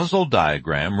the causal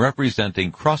diagram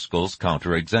representing Kruskal's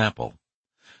counterexample.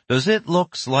 Does it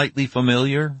look slightly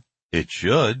familiar? It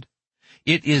should.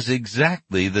 It is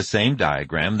exactly the same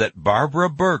diagram that Barbara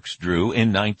Burks drew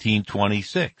in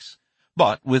 1926,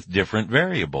 but with different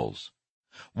variables.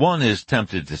 One is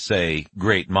tempted to say,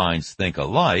 great minds think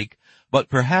alike, but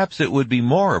perhaps it would be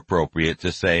more appropriate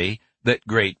to say that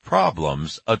great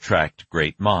problems attract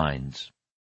great minds.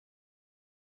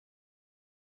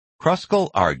 Kruskal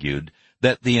argued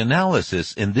that the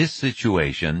analysis in this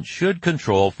situation should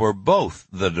control for both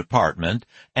the department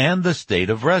and the state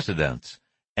of residence,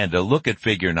 and a look at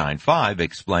Figure 9.5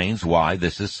 explains why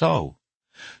this is so.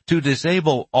 To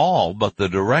disable all but the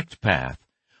direct path,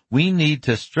 we need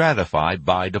to stratify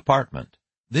by department.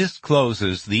 This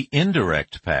closes the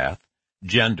indirect path,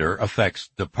 gender affects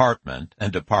department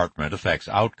and department affects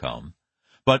outcome,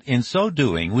 but in so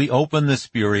doing we open the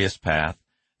spurious path,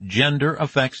 gender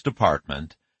affects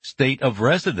department, state of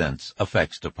residence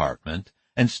affects department,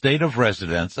 and state of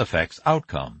residence affects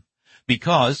outcome,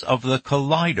 because of the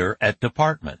collider at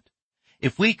department.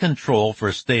 If we control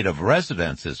for state of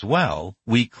residence as well,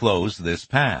 we close this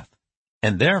path,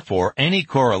 and therefore any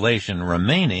correlation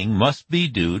remaining must be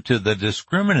due to the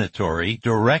discriminatory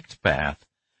direct path,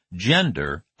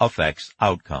 gender affects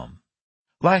outcome.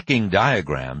 Lacking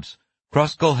diagrams,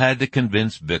 Kruskal had to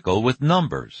convince Bickle with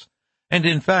numbers, and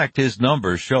in fact his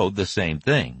numbers showed the same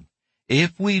thing.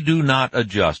 If we do not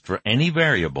adjust for any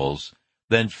variables,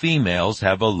 then females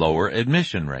have a lower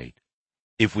admission rate.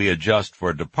 If we adjust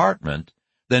for department,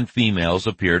 then females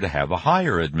appear to have a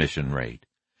higher admission rate.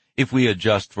 If we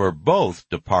adjust for both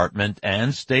department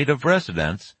and state of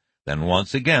residence, then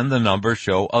once again the numbers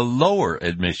show a lower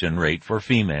admission rate for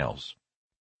females.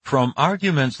 From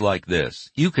arguments like this,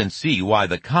 you can see why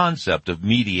the concept of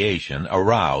mediation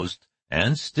aroused,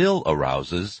 and still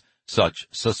arouses, such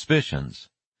suspicions.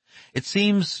 It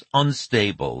seems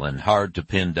unstable and hard to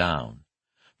pin down.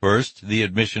 First, the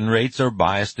admission rates are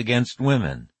biased against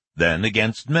women, then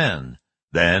against men,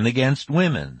 then against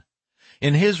women.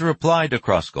 In his reply to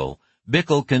Kruskal,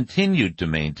 Bickle continued to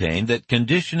maintain that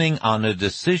conditioning on a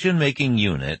decision-making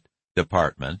unit,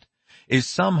 department, is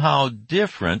somehow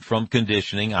different from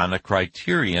conditioning on a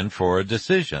criterion for a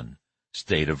decision,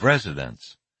 state of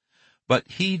residence. But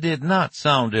he did not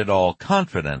sound at all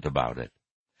confident about it.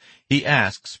 He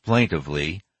asks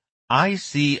plaintively, I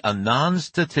see a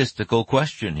non-statistical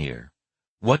question here.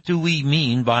 What do we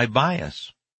mean by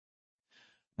bias?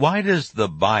 Why does the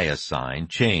bias sign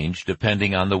change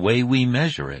depending on the way we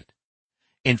measure it?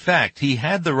 In fact, he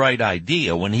had the right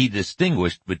idea when he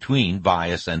distinguished between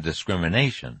bias and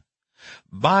discrimination.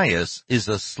 Bias is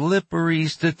a slippery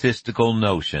statistical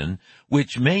notion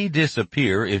which may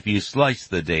disappear if you slice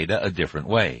the data a different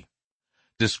way.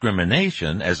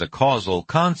 Discrimination as a causal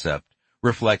concept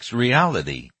reflects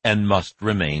reality and must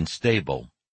remain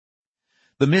stable.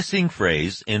 The missing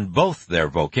phrase in both their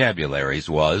vocabularies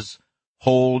was,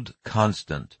 hold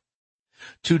constant.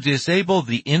 To disable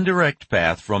the indirect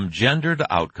path from gender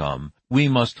to outcome, we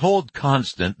must hold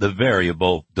constant the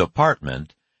variable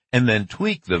department and then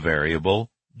tweak the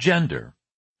variable gender.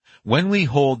 When we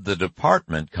hold the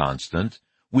department constant,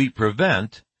 we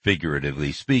prevent,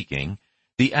 figuratively speaking,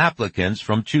 the applicants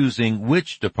from choosing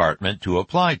which department to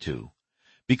apply to.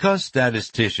 Because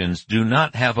statisticians do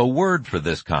not have a word for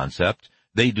this concept,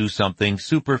 they do something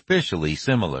superficially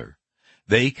similar.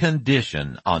 They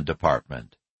condition on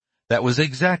department. That was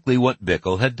exactly what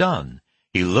Bickle had done.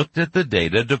 He looked at the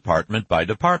data department by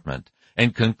department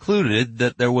and concluded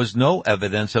that there was no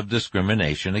evidence of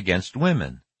discrimination against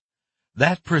women.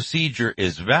 That procedure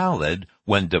is valid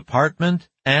when department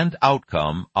and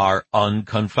outcome are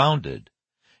unconfounded.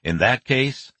 In that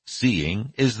case,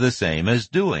 seeing is the same as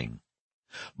doing.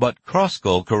 But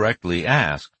Kruskal correctly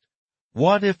asked,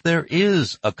 what if there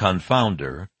is a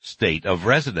confounder, state of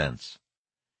residence?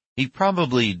 He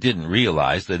probably didn't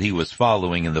realize that he was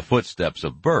following in the footsteps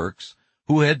of Burks,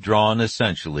 who had drawn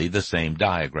essentially the same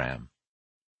diagram.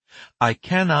 I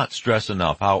cannot stress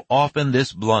enough how often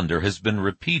this blunder has been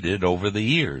repeated over the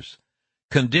years,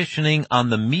 conditioning on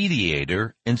the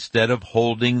mediator instead of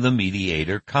holding the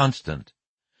mediator constant.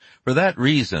 For that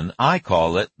reason, I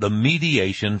call it the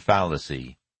mediation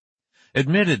fallacy.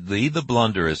 Admittedly, the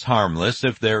blunder is harmless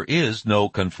if there is no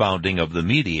confounding of the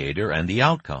mediator and the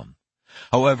outcome.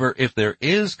 However, if there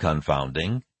is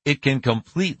confounding, it can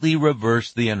completely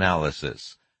reverse the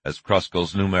analysis, as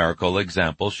Kruskal's numerical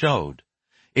example showed.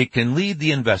 It can lead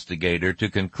the investigator to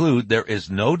conclude there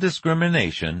is no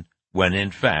discrimination when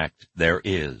in fact there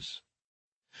is.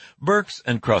 Burks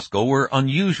and Kruskal were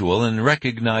unusual in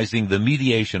recognizing the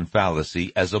mediation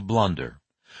fallacy as a blunder,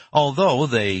 although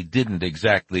they didn't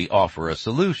exactly offer a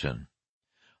solution.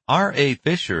 R.A.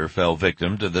 Fisher fell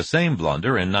victim to the same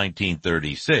blunder in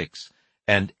 1936,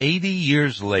 and 80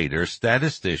 years later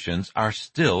statisticians are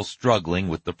still struggling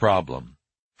with the problem.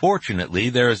 Fortunately,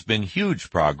 there has been huge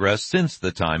progress since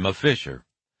the time of Fisher.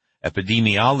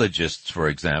 Epidemiologists, for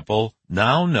example,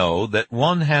 now know that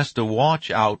one has to watch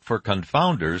out for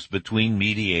confounders between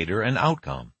mediator and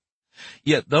outcome.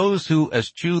 Yet those who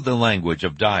eschew the language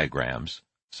of diagrams,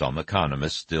 some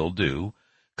economists still do,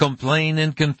 complain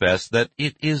and confess that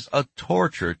it is a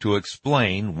torture to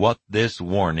explain what this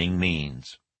warning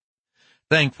means.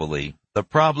 Thankfully, the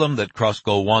problem that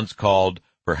Kruskal once called,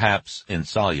 perhaps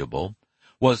insoluble,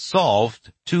 was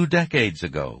solved 2 decades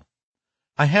ago.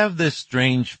 I have this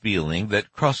strange feeling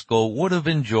that Kruskal would have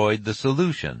enjoyed the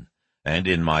solution, and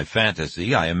in my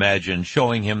fantasy I imagine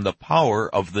showing him the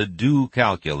power of the do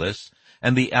calculus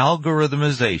and the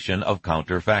algorithmization of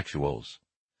counterfactuals.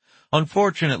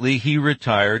 Unfortunately, he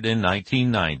retired in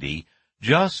 1990,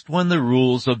 just when the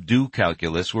rules of do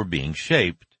calculus were being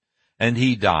shaped, and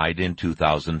he died in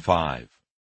 2005.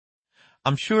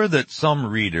 I'm sure that some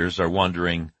readers are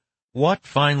wondering, what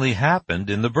finally happened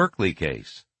in the Berkeley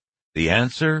case? The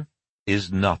answer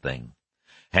is nothing.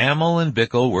 Hamill and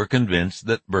Bickel were convinced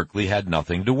that Berkeley had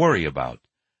nothing to worry about,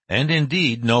 and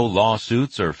indeed no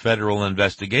lawsuits or federal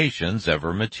investigations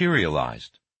ever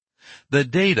materialized. The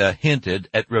data hinted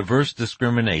at reverse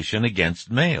discrimination against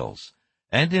males,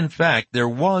 and in fact there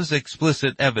was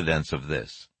explicit evidence of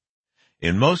this.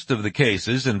 In most of the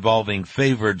cases involving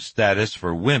favored status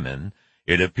for women,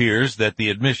 it appears that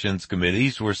the admissions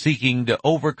committees were seeking to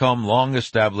overcome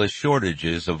long-established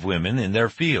shortages of women in their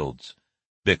fields,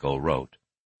 Bickel wrote.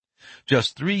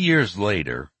 Just 3 years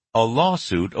later, a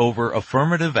lawsuit over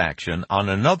affirmative action on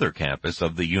another campus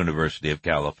of the University of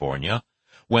California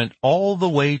went all the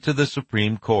way to the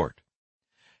Supreme Court.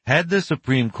 Had the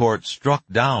Supreme Court struck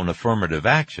down affirmative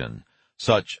action,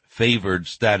 such favored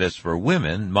status for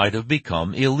women might have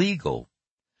become illegal.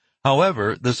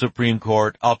 However, the Supreme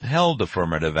Court upheld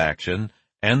affirmative action,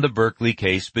 and the Berkeley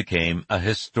case became a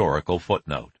historical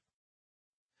footnote.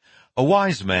 A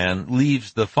wise man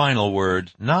leaves the final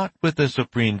word not with the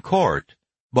Supreme Court,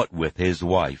 but with his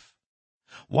wife.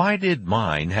 Why did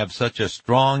mine have such a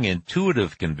strong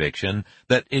intuitive conviction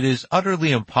that it is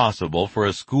utterly impossible for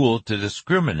a school to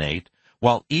discriminate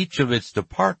while each of its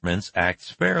departments acts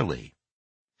fairly?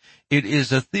 It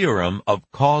is a theorem of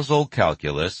causal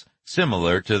calculus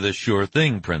similar to the sure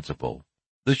thing principle.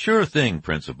 The sure thing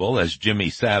principle, as Jimmy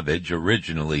Savage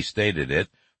originally stated it,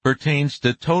 pertains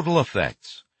to total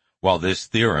effects, while this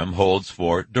theorem holds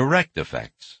for direct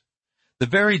effects. The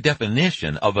very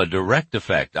definition of a direct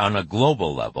effect on a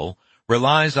global level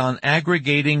relies on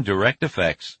aggregating direct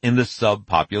effects in the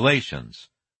subpopulations.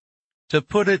 To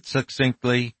put it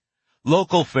succinctly,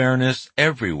 local fairness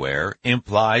everywhere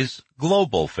implies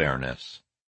global fairness.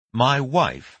 My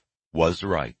wife was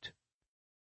right.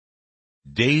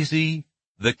 Daisy,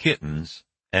 the kittens,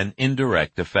 and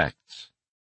indirect effects.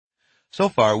 So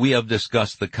far we have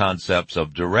discussed the concepts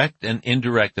of direct and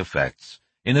indirect effects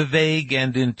in a vague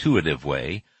and intuitive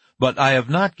way, but I have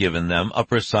not given them a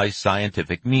precise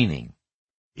scientific meaning.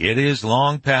 It is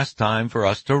long past time for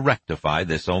us to rectify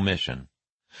this omission.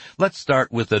 Let's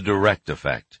start with the direct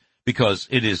effect, because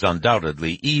it is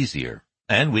undoubtedly easier,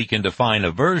 and we can define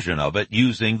a version of it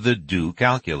using the do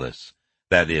calculus,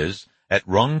 that is, at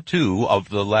rung 2 of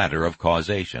the ladder of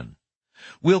causation.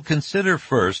 We'll consider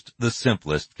first the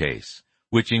simplest case,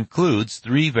 which includes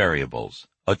 3 variables,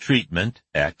 a treatment,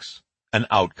 X, an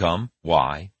outcome,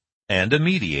 Y, and a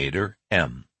mediator,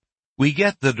 M. We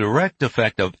get the direct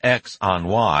effect of X on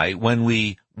Y when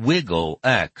we wiggle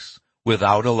X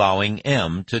without allowing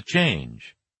M to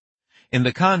change. In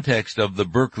the context of the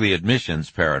Berkeley admissions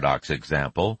paradox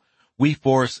example, we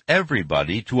force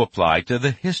everybody to apply to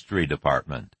the history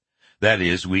department. That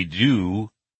is, we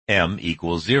do M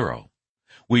equals 0.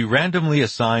 We randomly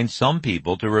assign some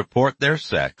people to report their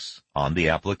sex on the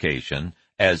application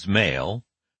as male,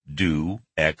 do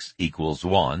X equals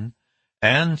 1,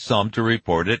 and some to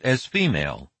report it as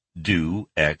female, do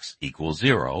X equals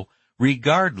 0,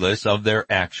 regardless of their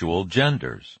actual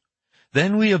genders.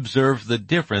 Then we observe the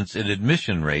difference in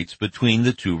admission rates between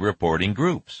the two reporting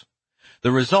groups.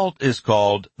 The result is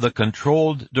called the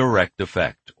controlled direct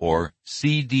effect, or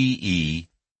CDE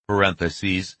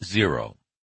parentheses 0.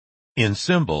 In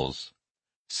symbols,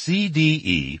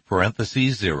 CDE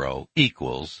parentheses 0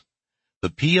 equals the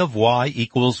P of y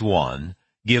equals 1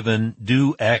 given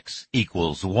do x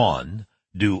equals 1,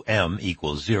 do m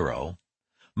equals 0,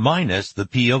 minus the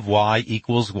P of y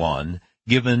equals 1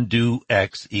 given do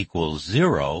x equals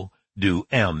 0, do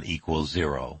m equals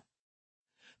 0.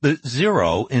 The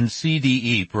 0 in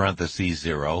CDE parentheses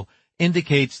 0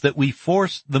 indicates that we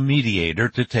forced the mediator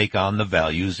to take on the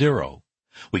value 0.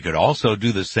 We could also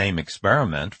do the same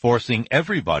experiment forcing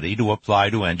everybody to apply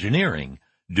to engineering,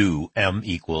 do m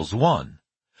equals 1.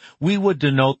 We would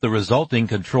denote the resulting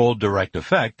controlled direct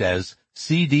effect as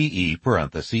CDE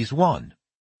parentheses 1.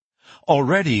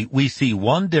 Already we see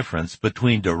one difference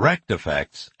between direct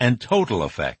effects and total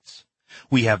effects.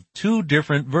 We have two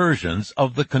different versions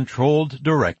of the controlled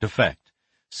direct effect,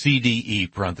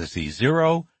 CDE parentheses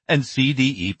 0 and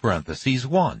CDE parentheses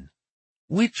 1.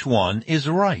 Which one is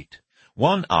right?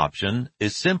 One option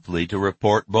is simply to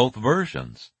report both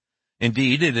versions.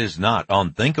 Indeed, it is not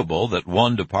unthinkable that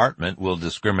one department will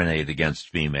discriminate against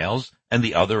females and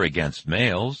the other against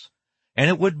males, and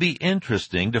it would be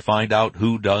interesting to find out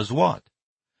who does what.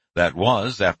 That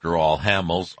was, after all,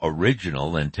 Hamel's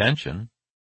original intention.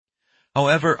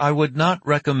 However, I would not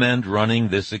recommend running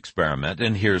this experiment,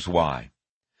 and here's why.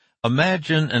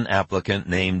 Imagine an applicant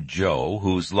named Joe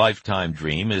whose lifetime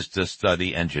dream is to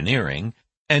study engineering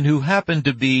and who happened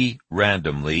to be,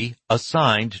 randomly,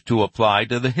 assigned to apply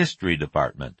to the history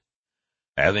department.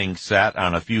 Having sat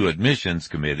on a few admissions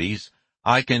committees,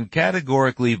 I can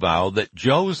categorically vow that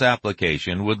Joe's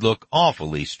application would look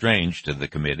awfully strange to the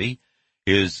committee.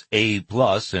 His A+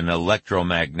 in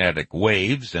electromagnetic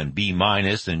waves and B-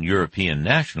 in European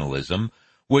nationalism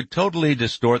would totally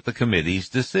distort the committee's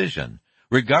decision,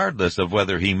 regardless of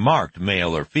whether he marked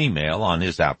male or female on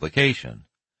his application.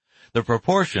 The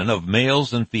proportion of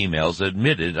males and females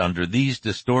admitted under these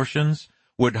distortions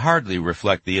would hardly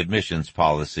reflect the admissions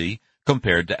policy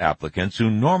compared to applicants who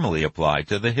normally apply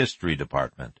to the history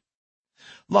department.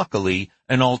 Luckily,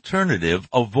 an alternative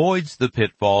avoids the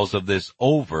pitfalls of this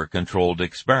over-controlled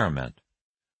experiment.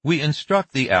 We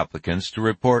instruct the applicants to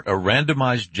report a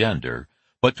randomized gender,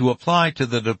 but to apply to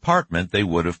the department they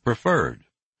would have preferred.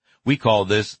 We call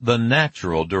this the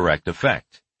natural direct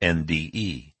effect,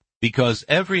 NDE, because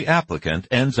every applicant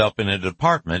ends up in a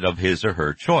department of his or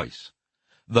her choice.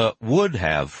 The would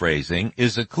have phrasing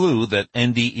is a clue that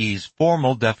NDE's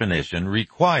formal definition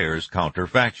requires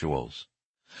counterfactuals.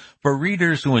 For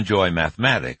readers who enjoy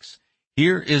mathematics,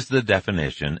 here is the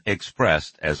definition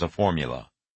expressed as a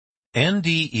formula.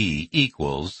 NDE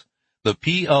equals the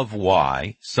P of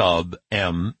y sub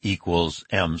m equals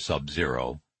m sub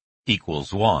 0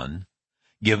 equals 1,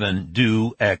 given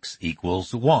do x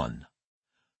equals 1,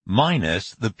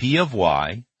 minus the P of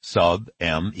y sub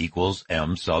m equals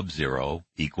m sub 0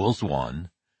 equals 1,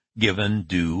 given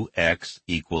do x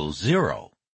equals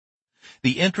 0.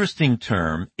 The interesting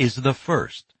term is the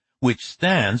first, which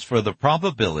stands for the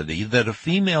probability that a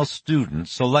female student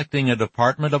selecting a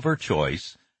department of her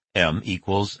choice, m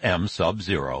equals m sub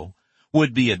 0,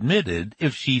 would be admitted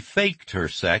if she faked her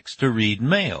sex to read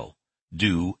male,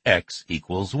 do x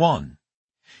equals 1.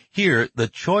 Here, the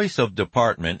choice of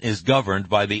department is governed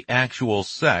by the actual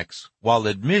sex, while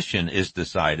admission is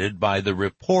decided by the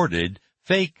reported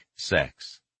fake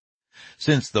sex.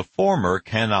 Since the former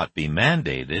cannot be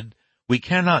mandated, we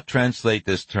cannot translate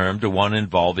this term to one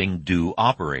involving do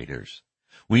operators.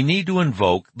 We need to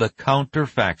invoke the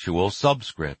counterfactual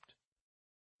subscript.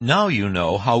 Now you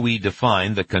know how we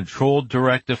define the controlled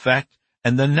direct effect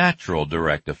and the natural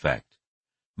direct effect.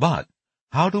 But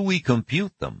how do we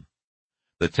compute them?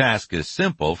 The task is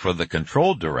simple for the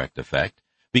controlled direct effect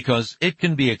because it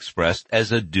can be expressed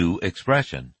as a do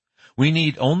expression. We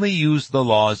need only use the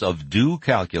laws of do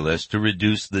calculus to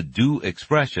reduce the do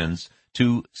expressions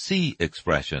to C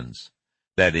expressions,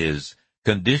 that is,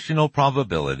 conditional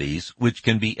probabilities which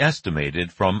can be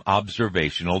estimated from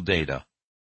observational data.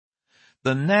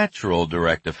 The natural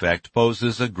direct effect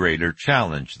poses a greater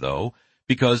challenge, though,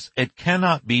 because it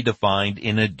cannot be defined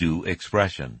in a do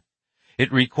expression.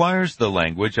 It requires the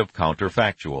language of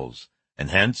counterfactuals,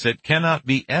 and hence it cannot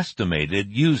be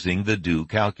estimated using the do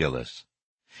calculus.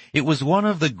 It was one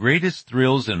of the greatest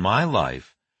thrills in my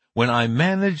life when I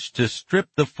managed to strip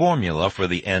the formula for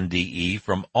the NDE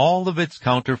from all of its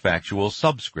counterfactual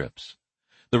subscripts.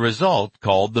 The result,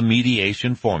 called the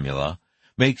mediation formula,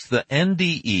 makes the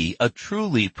NDE a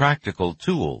truly practical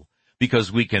tool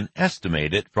because we can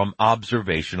estimate it from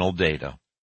observational data.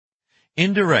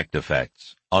 Indirect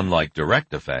effects, unlike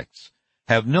direct effects,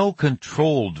 have no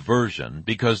controlled version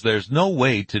because there's no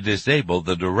way to disable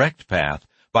the direct path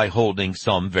by holding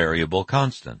some variable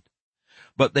constant.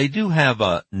 But they do have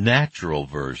a natural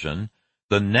version,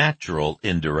 the natural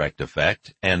indirect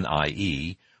effect,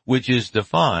 NIE, which is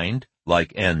defined,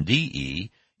 like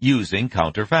NDE, using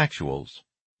counterfactuals.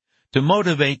 To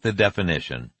motivate the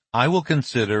definition, I will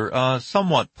consider a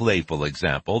somewhat playful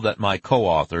example that my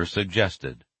co-author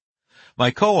suggested.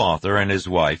 My co-author and his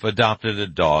wife adopted a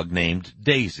dog named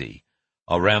Daisy,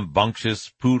 a rambunctious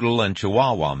poodle and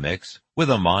chihuahua mix with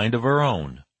a mind of her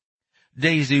own.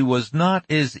 Daisy was not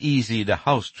as easy to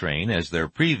house train as their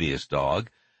previous dog,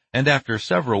 and after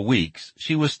several weeks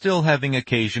she was still having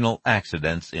occasional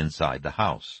accidents inside the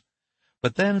house.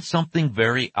 But then something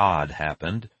very odd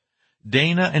happened.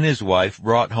 Dana and his wife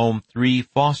brought home 3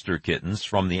 foster kittens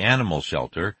from the animal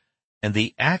shelter, and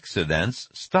the accidents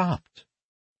stopped.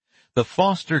 The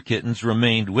foster kittens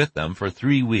remained with them for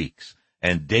 3 weeks,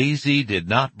 and Daisy did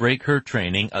not break her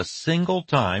training a single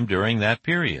time during that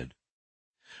period.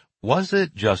 Was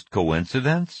it just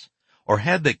coincidence, or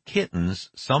had the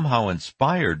kittens somehow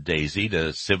inspired Daisy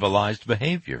to civilized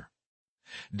behavior?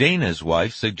 Dana's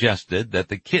wife suggested that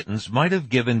the kittens might have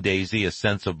given Daisy a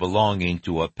sense of belonging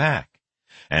to a pack,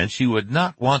 and she would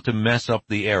not want to mess up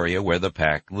the area where the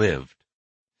pack lived.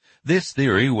 This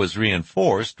theory was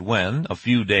reinforced when, a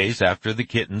few days after the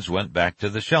kittens went back to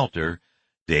the shelter,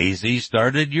 Daisy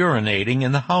started urinating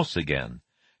in the house again,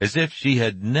 as if she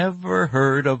had never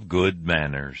heard of good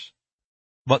manners.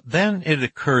 But then it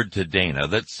occurred to Dana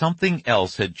that something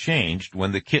else had changed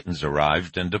when the kittens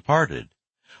arrived and departed.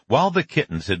 While the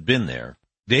kittens had been there,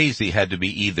 Daisy had to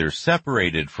be either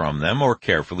separated from them or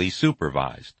carefully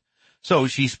supervised. So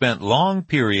she spent long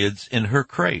periods in her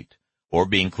crate, or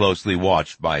being closely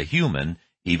watched by a human,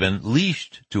 even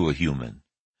leashed to a human.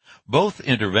 Both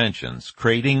interventions,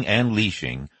 crating and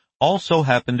leashing, also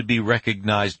happen to be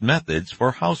recognized methods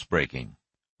for housebreaking.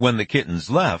 When the kittens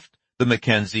left, the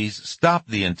Mackenzies stopped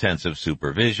the intensive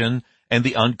supervision, and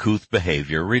the uncouth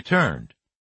behavior returned.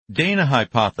 Dana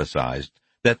hypothesized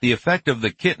that the effect of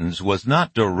the kittens was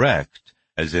not direct,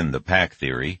 as in the pack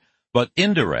theory, but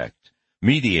indirect,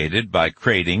 mediated by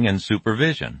crating and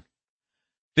supervision.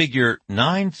 Figure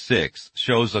 9.6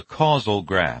 shows a causal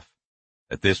graph.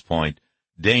 At this point,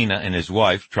 Dana and his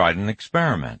wife tried an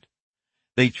experiment.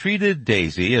 They treated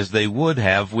Daisy as they would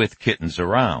have with kittens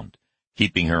around,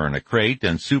 keeping her in a crate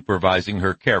and supervising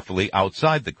her carefully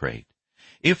outside the crate.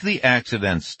 If the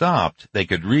accident stopped, they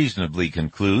could reasonably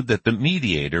conclude that the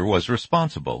mediator was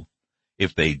responsible.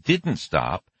 If they didn't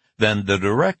stop, then the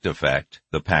direct effect,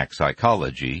 the pack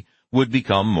psychology, would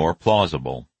become more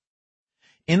plausible.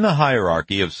 In the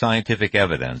hierarchy of scientific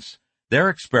evidence, their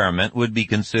experiment would be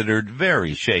considered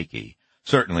very shaky,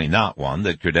 certainly not one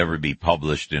that could ever be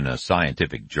published in a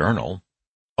scientific journal.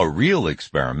 A real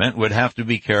experiment would have to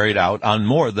be carried out on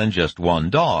more than just one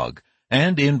dog,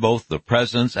 and in both the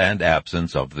presence and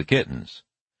absence of the kittens.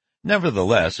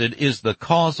 Nevertheless, it is the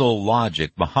causal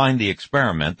logic behind the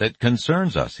experiment that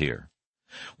concerns us here.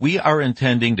 We are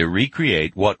intending to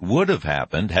recreate what would have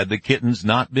happened had the kittens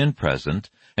not been present,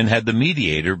 and had the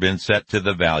mediator been set to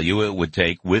the value it would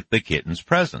take with the kittens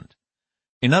present.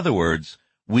 In other words,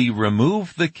 we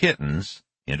remove the kittens,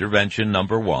 intervention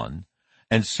number 1,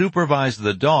 and supervise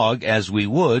the dog as we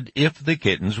would if the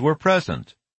kittens were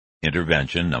present,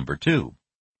 intervention number 2.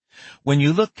 When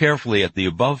you look carefully at the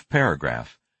above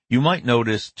paragraph, you might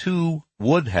notice 2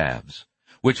 would-haves,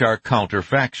 which are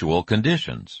counterfactual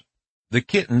conditions. The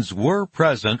kittens were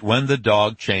present when the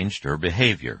dog changed her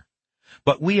behavior,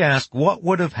 but we ask what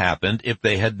would have happened if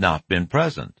they had not been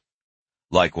present.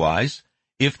 Likewise,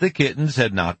 if the kittens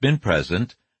had not been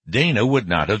present, Dana would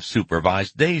not have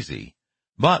supervised Daisy,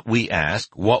 but we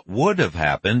ask what would have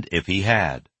happened if he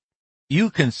had. You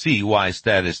can see why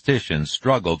statisticians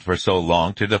struggled for so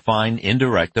long to define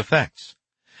indirect effects.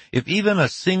 If even a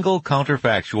single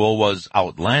counterfactual was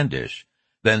outlandish,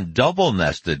 then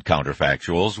double-nested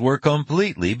counterfactuals were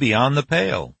completely beyond the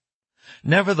pale.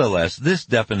 Nevertheless, this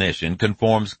definition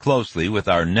conforms closely with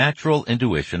our natural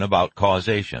intuition about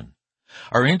causation.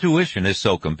 Our intuition is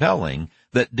so compelling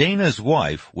that Dana's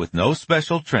wife, with no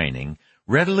special training,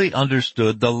 readily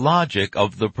understood the logic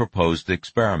of the proposed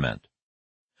experiment.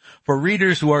 For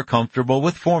readers who are comfortable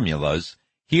with formulas,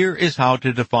 here is how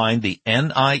to define the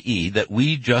NIE that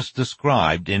we just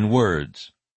described in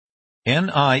words.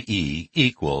 NIE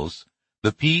equals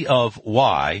the P of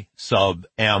Y sub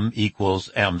M equals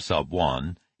M sub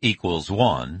 1 equals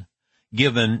 1,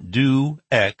 given do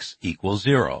X equals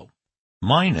 0.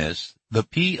 minus the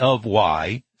P of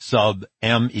y sub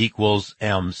m equals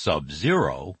m sub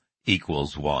 0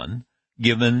 equals 1,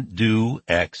 given do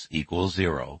x equals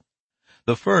 0.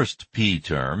 The first P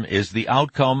term is the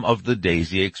outcome of the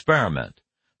DAISY experiment,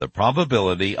 the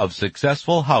probability of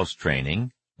successful house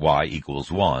training, y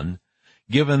equals 1,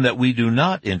 given that we do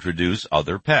not introduce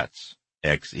other pets,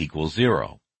 x equals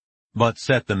 0, but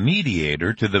set the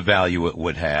mediator to the value it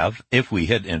would have if we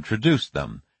had introduced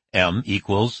them, m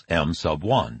equals m sub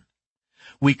 1.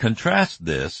 We contrast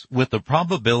this with the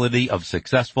probability of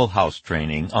successful house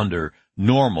training under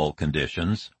normal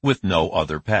conditions with no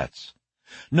other pets.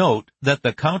 Note that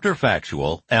the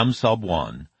counterfactual m sub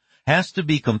 1 has to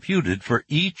be computed for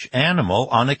each animal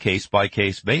on a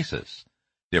case-by-case basis.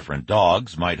 Different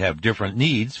dogs might have different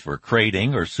needs for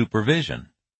crating or supervision.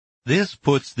 This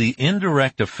puts the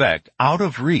indirect effect out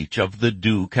of reach of the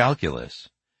do calculus.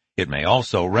 It may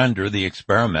also render the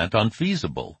experiment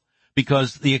unfeasible,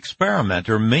 because the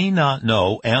experimenter may not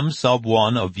know m sub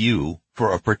 1 of u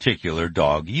for a particular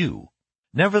dog u.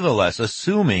 Nevertheless,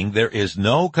 assuming there is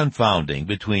no confounding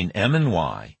between m and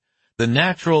y, the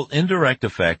natural indirect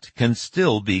effect can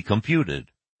still be computed.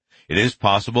 It is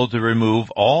possible to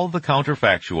remove all the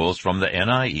counterfactuals from the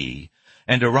NIE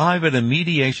and arrive at a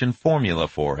mediation formula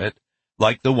for it,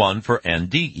 like the one for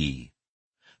NDE.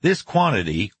 This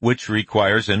quantity, which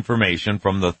requires information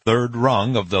from the third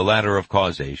rung of the ladder of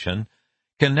causation,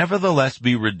 can nevertheless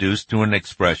be reduced to an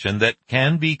expression that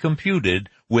can be computed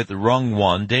with rung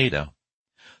 1 data.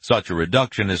 Such a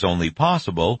reduction is only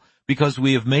possible because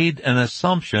we have made an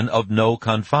assumption of no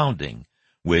confounding,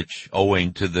 which,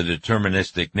 owing to the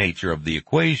deterministic nature of the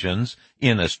equations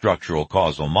in a structural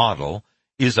causal model,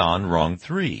 is on rung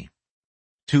 3.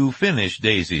 To finish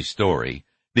Daisy's story,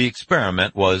 the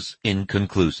experiment was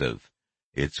inconclusive.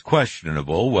 It's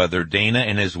questionable whether Dana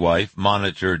and his wife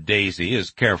monitored Daisy as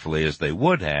carefully as they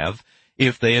would have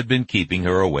if they had been keeping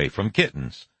her away from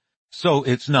kittens. So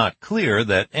it's not clear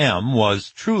that m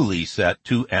was truly set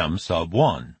to m sub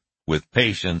 1. With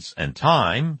patience and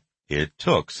time, it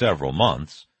took several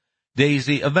months,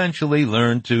 Daisy eventually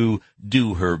learned to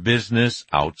do her business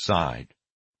outside.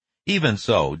 Even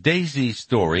so, Daisy's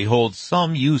story holds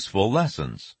some useful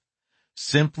lessons.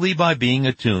 Simply by being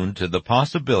attuned to the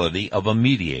possibility of a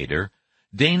mediator,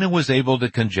 Dana was able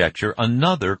to conjecture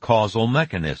another causal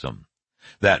mechanism.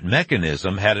 That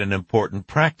mechanism had an important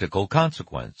practical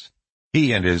consequence.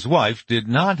 He and his wife did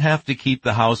not have to keep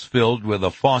the house filled with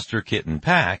a foster kitten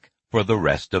pack for the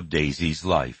rest of Daisy's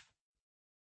life.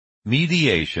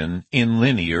 Mediation in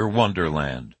Linear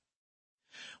Wonderland.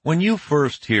 When you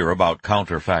first hear about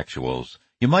counterfactuals,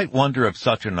 you might wonder if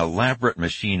such an elaborate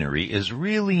machinery is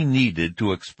really needed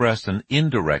to express an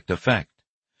indirect effect.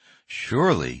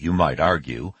 Surely, you might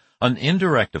argue, an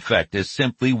indirect effect is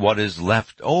simply what is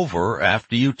left over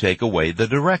after you take away the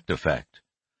direct effect.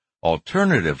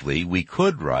 Alternatively, we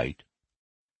could write,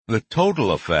 the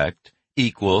total effect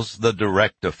equals the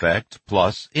direct effect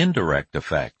plus indirect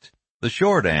effect. The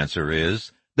short answer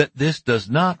is that this does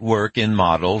not work in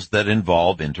models that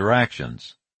involve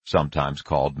interactions, sometimes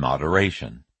called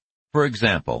moderation. For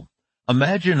example,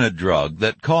 imagine a drug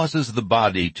that causes the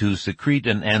body to secrete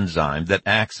an enzyme that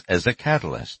acts as a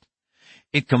catalyst.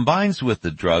 It combines with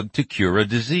the drug to cure a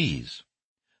disease.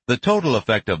 The total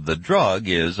effect of the drug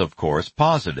is, of course,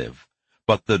 positive,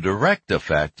 but the direct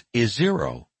effect is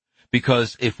 0,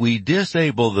 because if we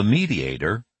disable the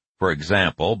mediator, for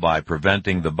example, by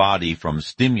preventing the body from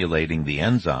stimulating the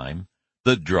enzyme,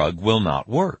 the drug will not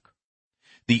work.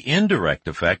 The indirect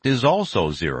effect is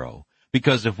also 0,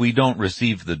 because if we don't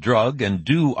receive the drug and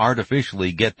do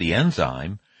artificially get the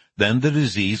enzyme, then the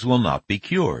disease will not be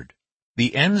cured.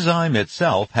 The enzyme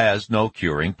itself has no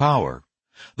curing power.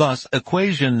 Thus,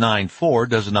 equation 9.4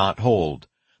 does not hold.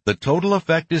 The total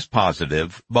effect is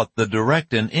positive, but the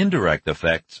direct and indirect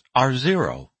effects are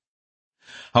 0.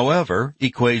 However,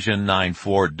 equation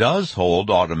 9.4 does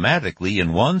hold automatically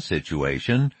in one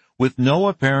situation with no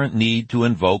apparent need to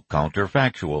invoke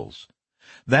counterfactuals.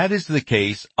 That is the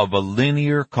case of a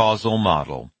linear causal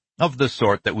model, of the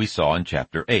sort that we saw in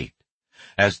Chapter 8.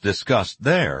 As discussed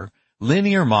there,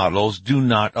 linear models do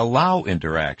not allow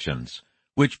interactions,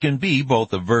 which can be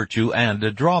both a virtue and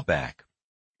a drawback.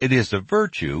 It is a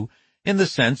virtue in the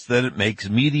sense that it makes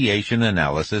mediation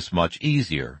analysis much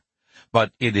easier,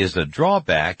 but it is a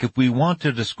drawback if we want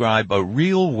to describe a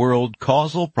real-world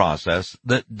causal process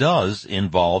that does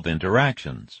involve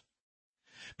interactions.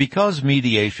 Because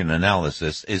mediation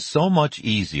analysis is so much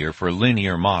easier for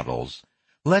linear models,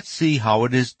 let's see how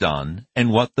it is done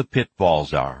and what the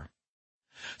pitfalls are.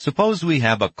 Suppose we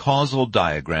have a causal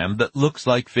diagram that looks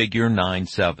like figure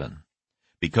 9.7.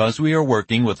 Because we are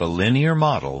working with a linear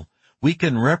model, we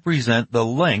can represent the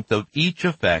length of each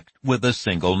effect with a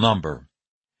single number.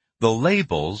 The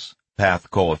labels, path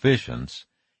coefficients,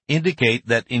 indicate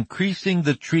that increasing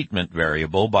the treatment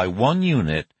variable by 1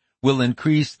 unit will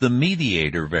increase the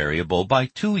mediator variable by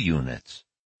 2 units.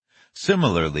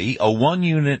 Similarly, a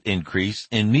 1-unit increase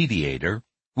in mediator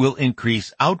will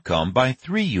increase outcome by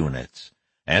 3 units,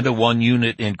 and a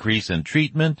 1-unit increase in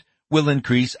treatment will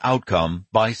increase outcome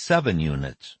by 7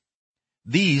 units.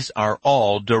 These are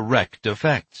all direct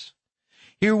effects.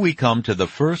 Here we come to the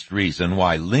first reason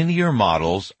why linear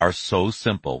models are so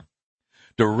simple.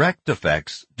 Direct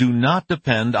effects do not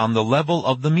depend on the level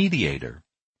of the mediator.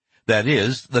 That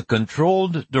is, the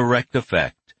controlled direct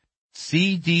effect,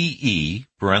 CDE,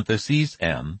 parentheses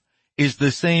M, is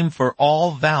the same for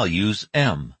all values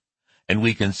M, and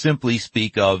we can simply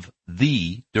speak of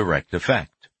the direct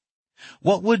effect.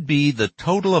 What would be the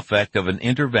total effect of an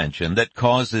intervention that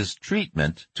causes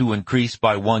treatment to increase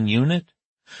by 1 unit?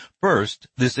 First,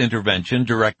 this intervention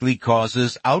directly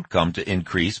causes outcome to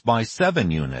increase by 7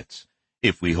 units,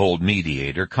 if we hold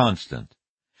mediator constant.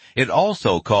 It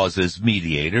also causes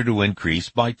mediator to increase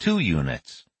by 2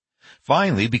 units.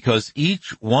 Finally, because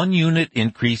each 1-unit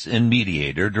increase in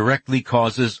mediator directly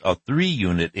causes a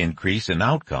 3-unit increase in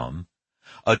outcome,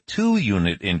 a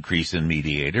 2-unit increase in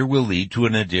mediator will lead to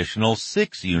an additional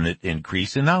 6-unit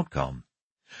increase in outcome.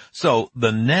 So,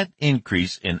 the net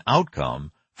increase in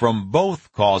outcome from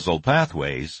both causal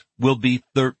pathways will be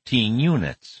 13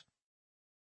 units.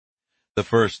 The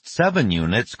first 7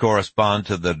 units correspond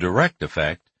to the direct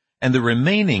effect, and the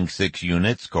remaining 6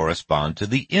 units correspond to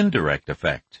the indirect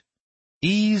effect.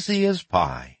 Easy as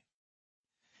pie.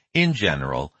 In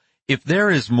general, if there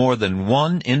is more than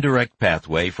one indirect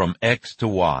pathway from X to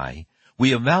Y,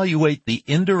 we evaluate the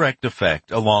indirect effect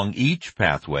along each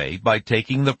pathway by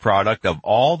taking the product of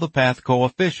all the path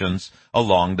coefficients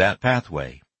along that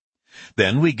pathway.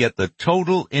 Then we get the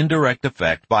total indirect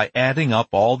effect by adding up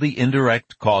all the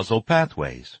indirect causal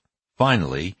pathways.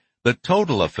 Finally, the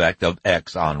total effect of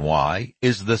X on Y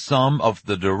is the sum of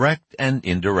the direct and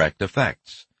indirect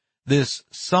effects. This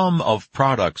sum of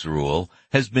products rule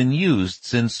has been used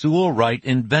since Sewall Wright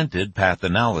invented path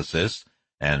analysis,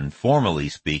 and formally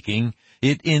speaking,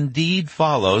 it indeed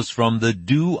follows from the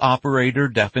do operator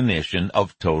definition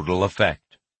of total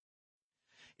effect.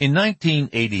 In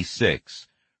 1986,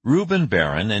 Reuben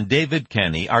Barron and David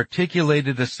Kenny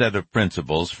articulated a set of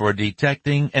principles for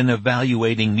detecting and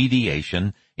evaluating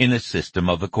mediation in a system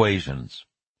of equations.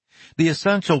 The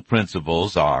essential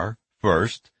principles are,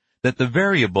 first, that the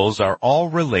variables are all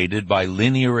related by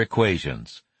linear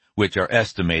equations, which are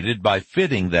estimated by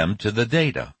fitting them to the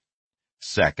data.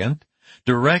 Second,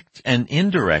 direct and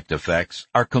indirect effects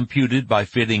are computed by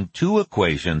fitting 2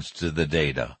 equations to the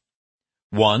data,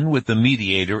 one with the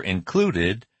mediator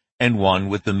included and one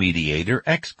with the mediator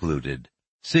excluded.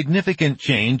 Significant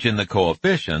change in the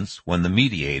coefficients when the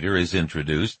mediator is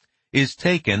introduced is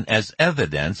taken as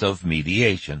evidence of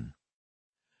mediation.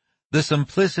 The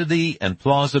simplicity and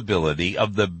plausibility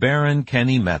of the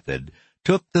Barron-Kenny method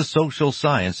took the social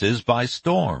sciences by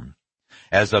storm.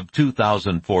 As of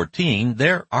 2014,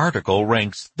 their article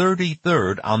ranks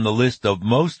 33rd on the list of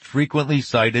most frequently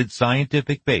cited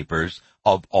scientific papers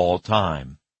of all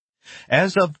time.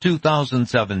 As of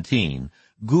 2017,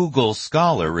 Google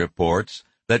Scholar reports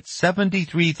that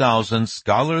 73,000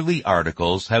 scholarly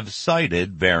articles have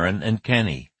cited Barron and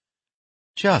Kenny.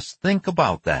 Just think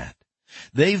about that.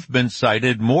 They've been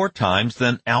cited more times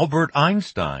than Albert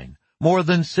Einstein, more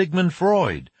than Sigmund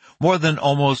Freud, more than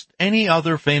almost any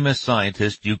other famous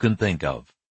scientist you can think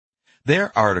of.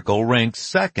 Their article ranks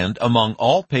 2nd among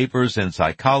all papers in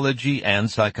psychology and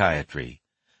psychiatry.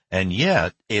 And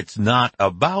yet, it's not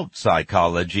about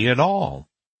psychology at all.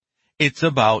 It's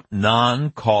about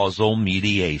non-causal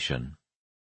mediation.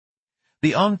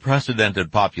 The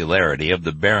unprecedented popularity of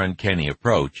the Barron-Kenny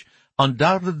approach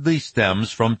undoubtedly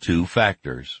stems from 2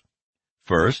 factors.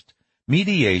 First,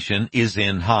 mediation is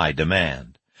in high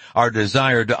demand. Our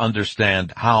desire to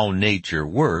understand how nature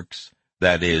works,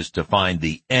 that is, to find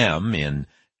the M in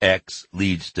X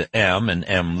leads to M and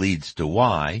M leads to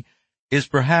Y, is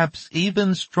perhaps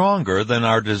even stronger than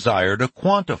our desire to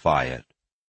quantify it.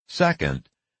 Second,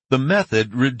 the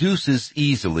method reduces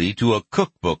easily to a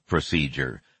cookbook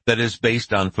procedure that is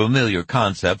based on familiar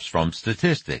concepts from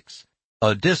statistics,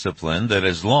 a discipline that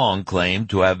has long claimed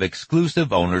to have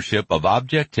exclusive ownership of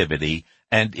objectivity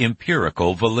and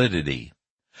empirical validity.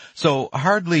 So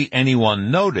hardly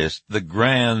anyone noticed the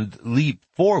grand leap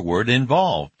forward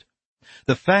involved.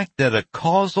 The fact that a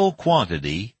causal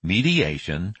quantity,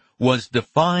 mediation, was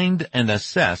defined and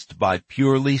assessed by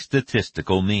purely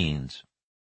statistical means.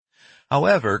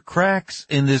 However, cracks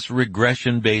in this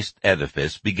regression-based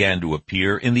edifice began to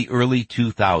appear in the early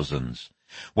 2000s,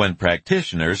 when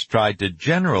practitioners tried to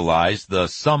generalize the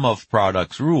sum of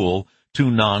products rule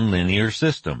to nonlinear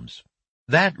systems.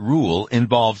 That rule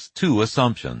involves two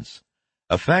assumptions.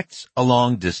 Effects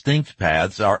along distinct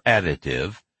paths are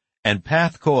additive, and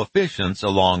path coefficients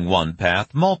along one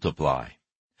path multiply.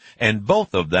 And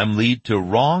both of them lead to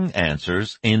wrong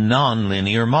answers in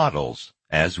nonlinear models,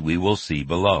 as we will see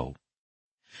below.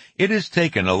 It has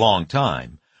taken a long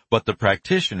time, but the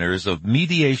practitioners of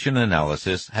mediation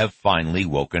analysis have finally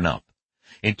woken up.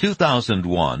 In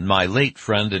 2001, my late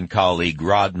friend and colleague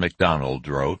Rod MacDonald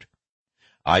wrote,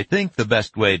 "I think the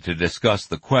best way to discuss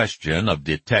the question of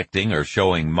detecting or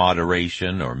showing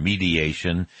moderation or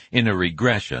mediation in a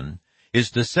regression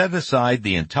is to set aside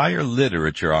the entire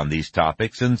literature on these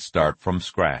topics and start from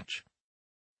scratch."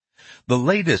 The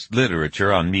latest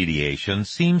literature on mediation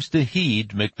seems to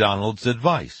heed MacDonald's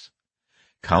advice.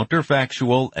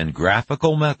 Counterfactual and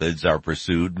graphical methods are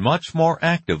pursued much more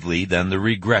actively than the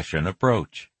regression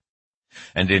approach.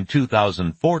 And in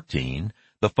 2014,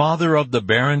 the father of the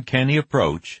Baron-Kenny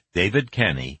approach, David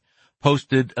Kenny,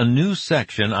 posted a new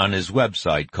section on his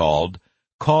website called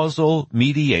Causal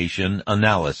Mediation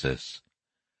Analysis.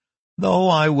 Though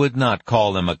I would not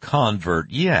call him a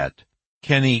convert yet,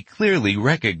 Kenny clearly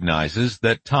recognizes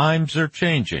that times are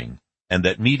changing and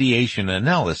that mediation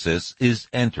analysis is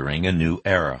entering a new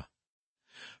era.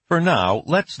 For now,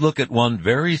 let's look at one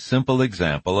very simple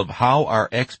example of how our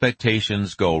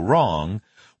expectations go wrong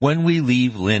when we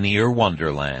leave linear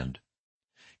wonderland.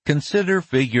 Consider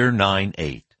figure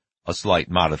 9.8, a slight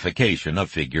modification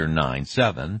of figure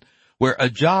 9.7, where a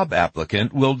job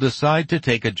applicant will decide to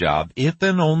take a job if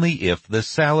and only if the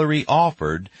salary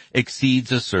offered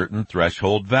exceeds a certain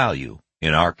threshold value,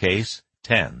 in our case,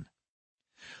 10.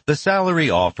 The salary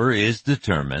offer is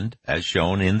determined, as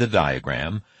shown in the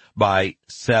diagram, by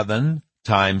 7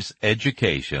 times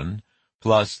education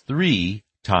plus 3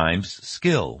 times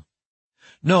skill.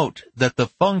 Note that the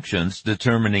functions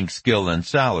determining skill and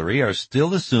salary are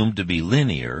still assumed to be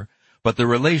linear, but the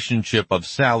relationship of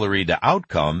salary to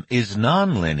outcome is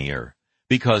nonlinear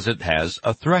because it has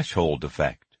a threshold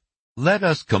effect. Let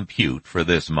us compute for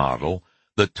this model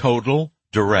the total,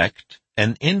 direct,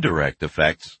 and indirect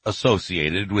effects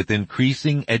associated with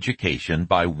increasing education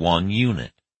by 1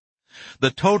 unit. The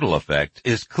total effect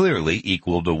is clearly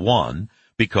equal to 1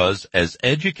 because as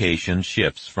education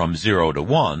shifts from 0 to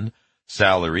 1,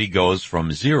 salary goes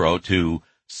from 0 to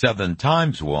 7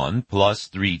 times 1 plus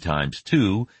 3 times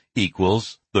 2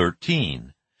 equals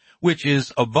 13, which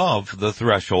is above the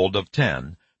threshold of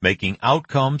 10, making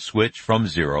outcome switch from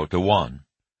 0 to 1.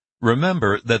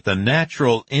 Remember that the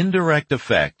natural indirect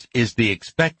effect is the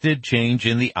expected change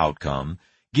in the outcome,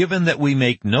 given that we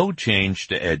make no change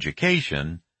to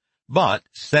education, but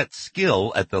set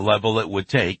skill at the level it would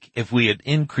take if we had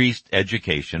increased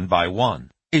education by 1.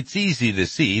 It's easy to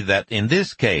see that in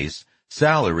this case,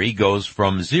 salary goes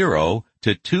from 0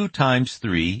 to 2 times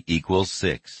 3 equals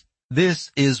 6.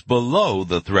 This is below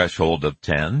the threshold of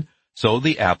 10, so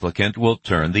the applicant will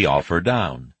turn the offer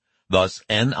down. Thus,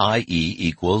 NIE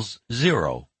equals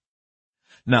 0.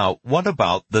 Now, what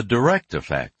about the direct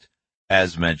effect?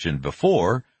 As mentioned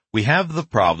before, we have the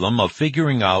problem of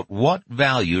figuring out what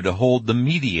value to hold the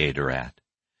mediator at.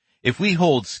 If we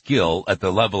hold skill at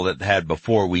the level it had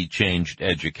before we changed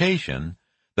education,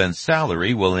 then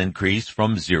salary will increase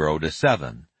from 0 to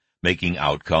 7, making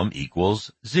outcome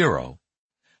equals 0.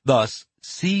 Thus,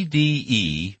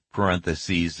 CDE,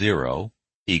 parentheses 0,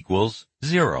 equals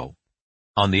 0.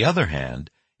 On the other hand,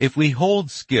 if we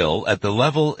hold skill at the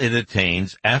level it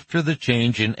attains after the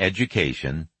change in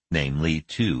education, namely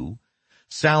 2,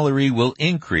 salary will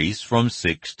increase from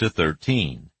 6 to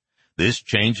 13. This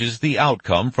changes the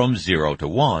outcome from 0 to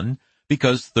 1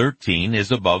 because 13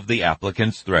 is above the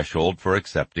applicant's threshold for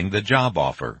accepting the job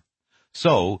offer.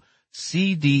 So,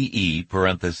 CDE,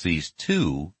 parentheses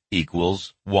 2,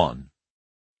 equals 1.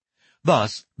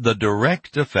 Thus, the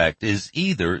direct effect is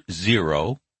either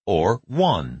 0 or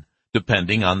 1,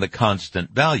 depending on the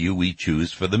constant value we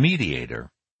choose for the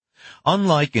mediator.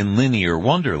 Unlike in linear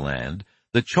wonderland,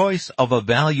 the choice of a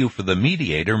value for the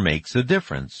mediator makes a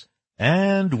difference,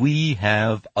 and we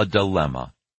have a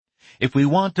dilemma. If we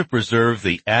want to preserve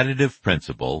the additive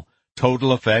principle,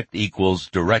 total effect equals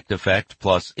direct effect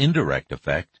plus indirect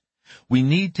effect, we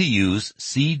need to use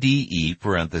CDE,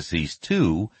 parentheses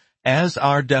 2, as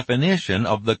our definition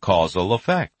of the causal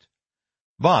effect.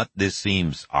 But this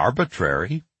seems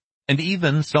arbitrary and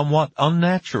even somewhat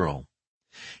unnatural.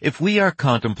 If we are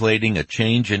contemplating a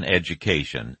change in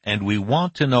education and we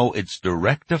want to know its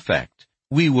direct effect,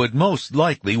 we would most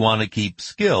likely want to keep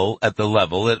skill at the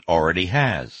level it already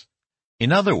has.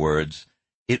 In other words,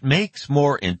 it makes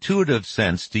more intuitive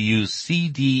sense to use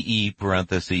CDE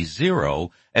parentheses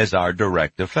 0 as our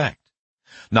direct effect.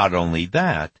 Not only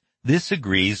that, this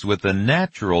agrees with the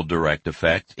natural direct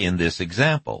effect in this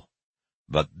example.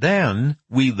 But then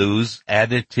we lose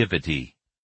additivity.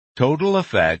 Total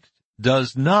effect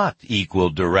does not equal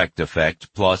direct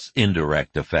effect plus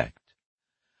indirect effect.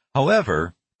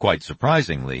 However, quite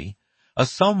surprisingly, a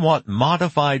somewhat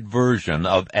modified version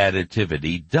of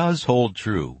additivity does hold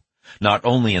true, not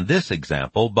only in this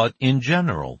example but in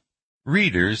general.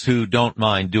 Readers who don't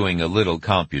mind doing a little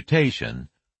computation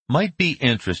might be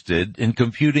interested in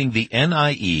computing the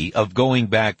NIE of going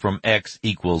back from x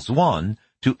equals 1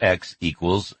 to x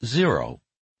equals 0.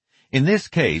 In this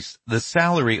case, the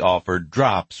salary offered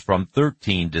drops from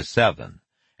 13 to 7,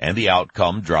 and the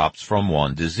outcome drops from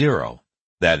 1 to 0.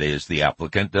 That is, the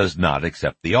applicant does not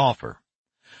accept the offer.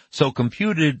 So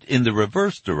computed in the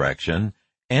reverse direction,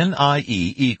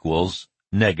 NIE equals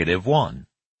 -1.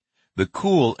 The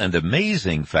cool and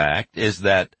amazing fact is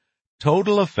that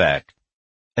total effect,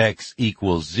 x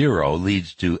equals 0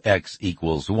 leads to x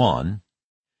equals 1,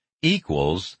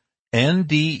 equals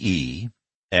NDE,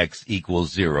 x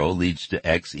equals 0 leads to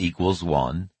x equals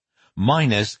 1,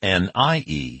 minus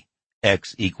NIE,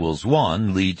 x equals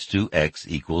 1 leads to x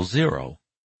equals 0.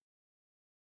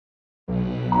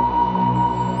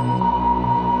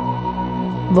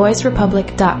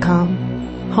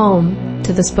 VoiceRepublic.com, home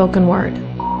to the spoken word.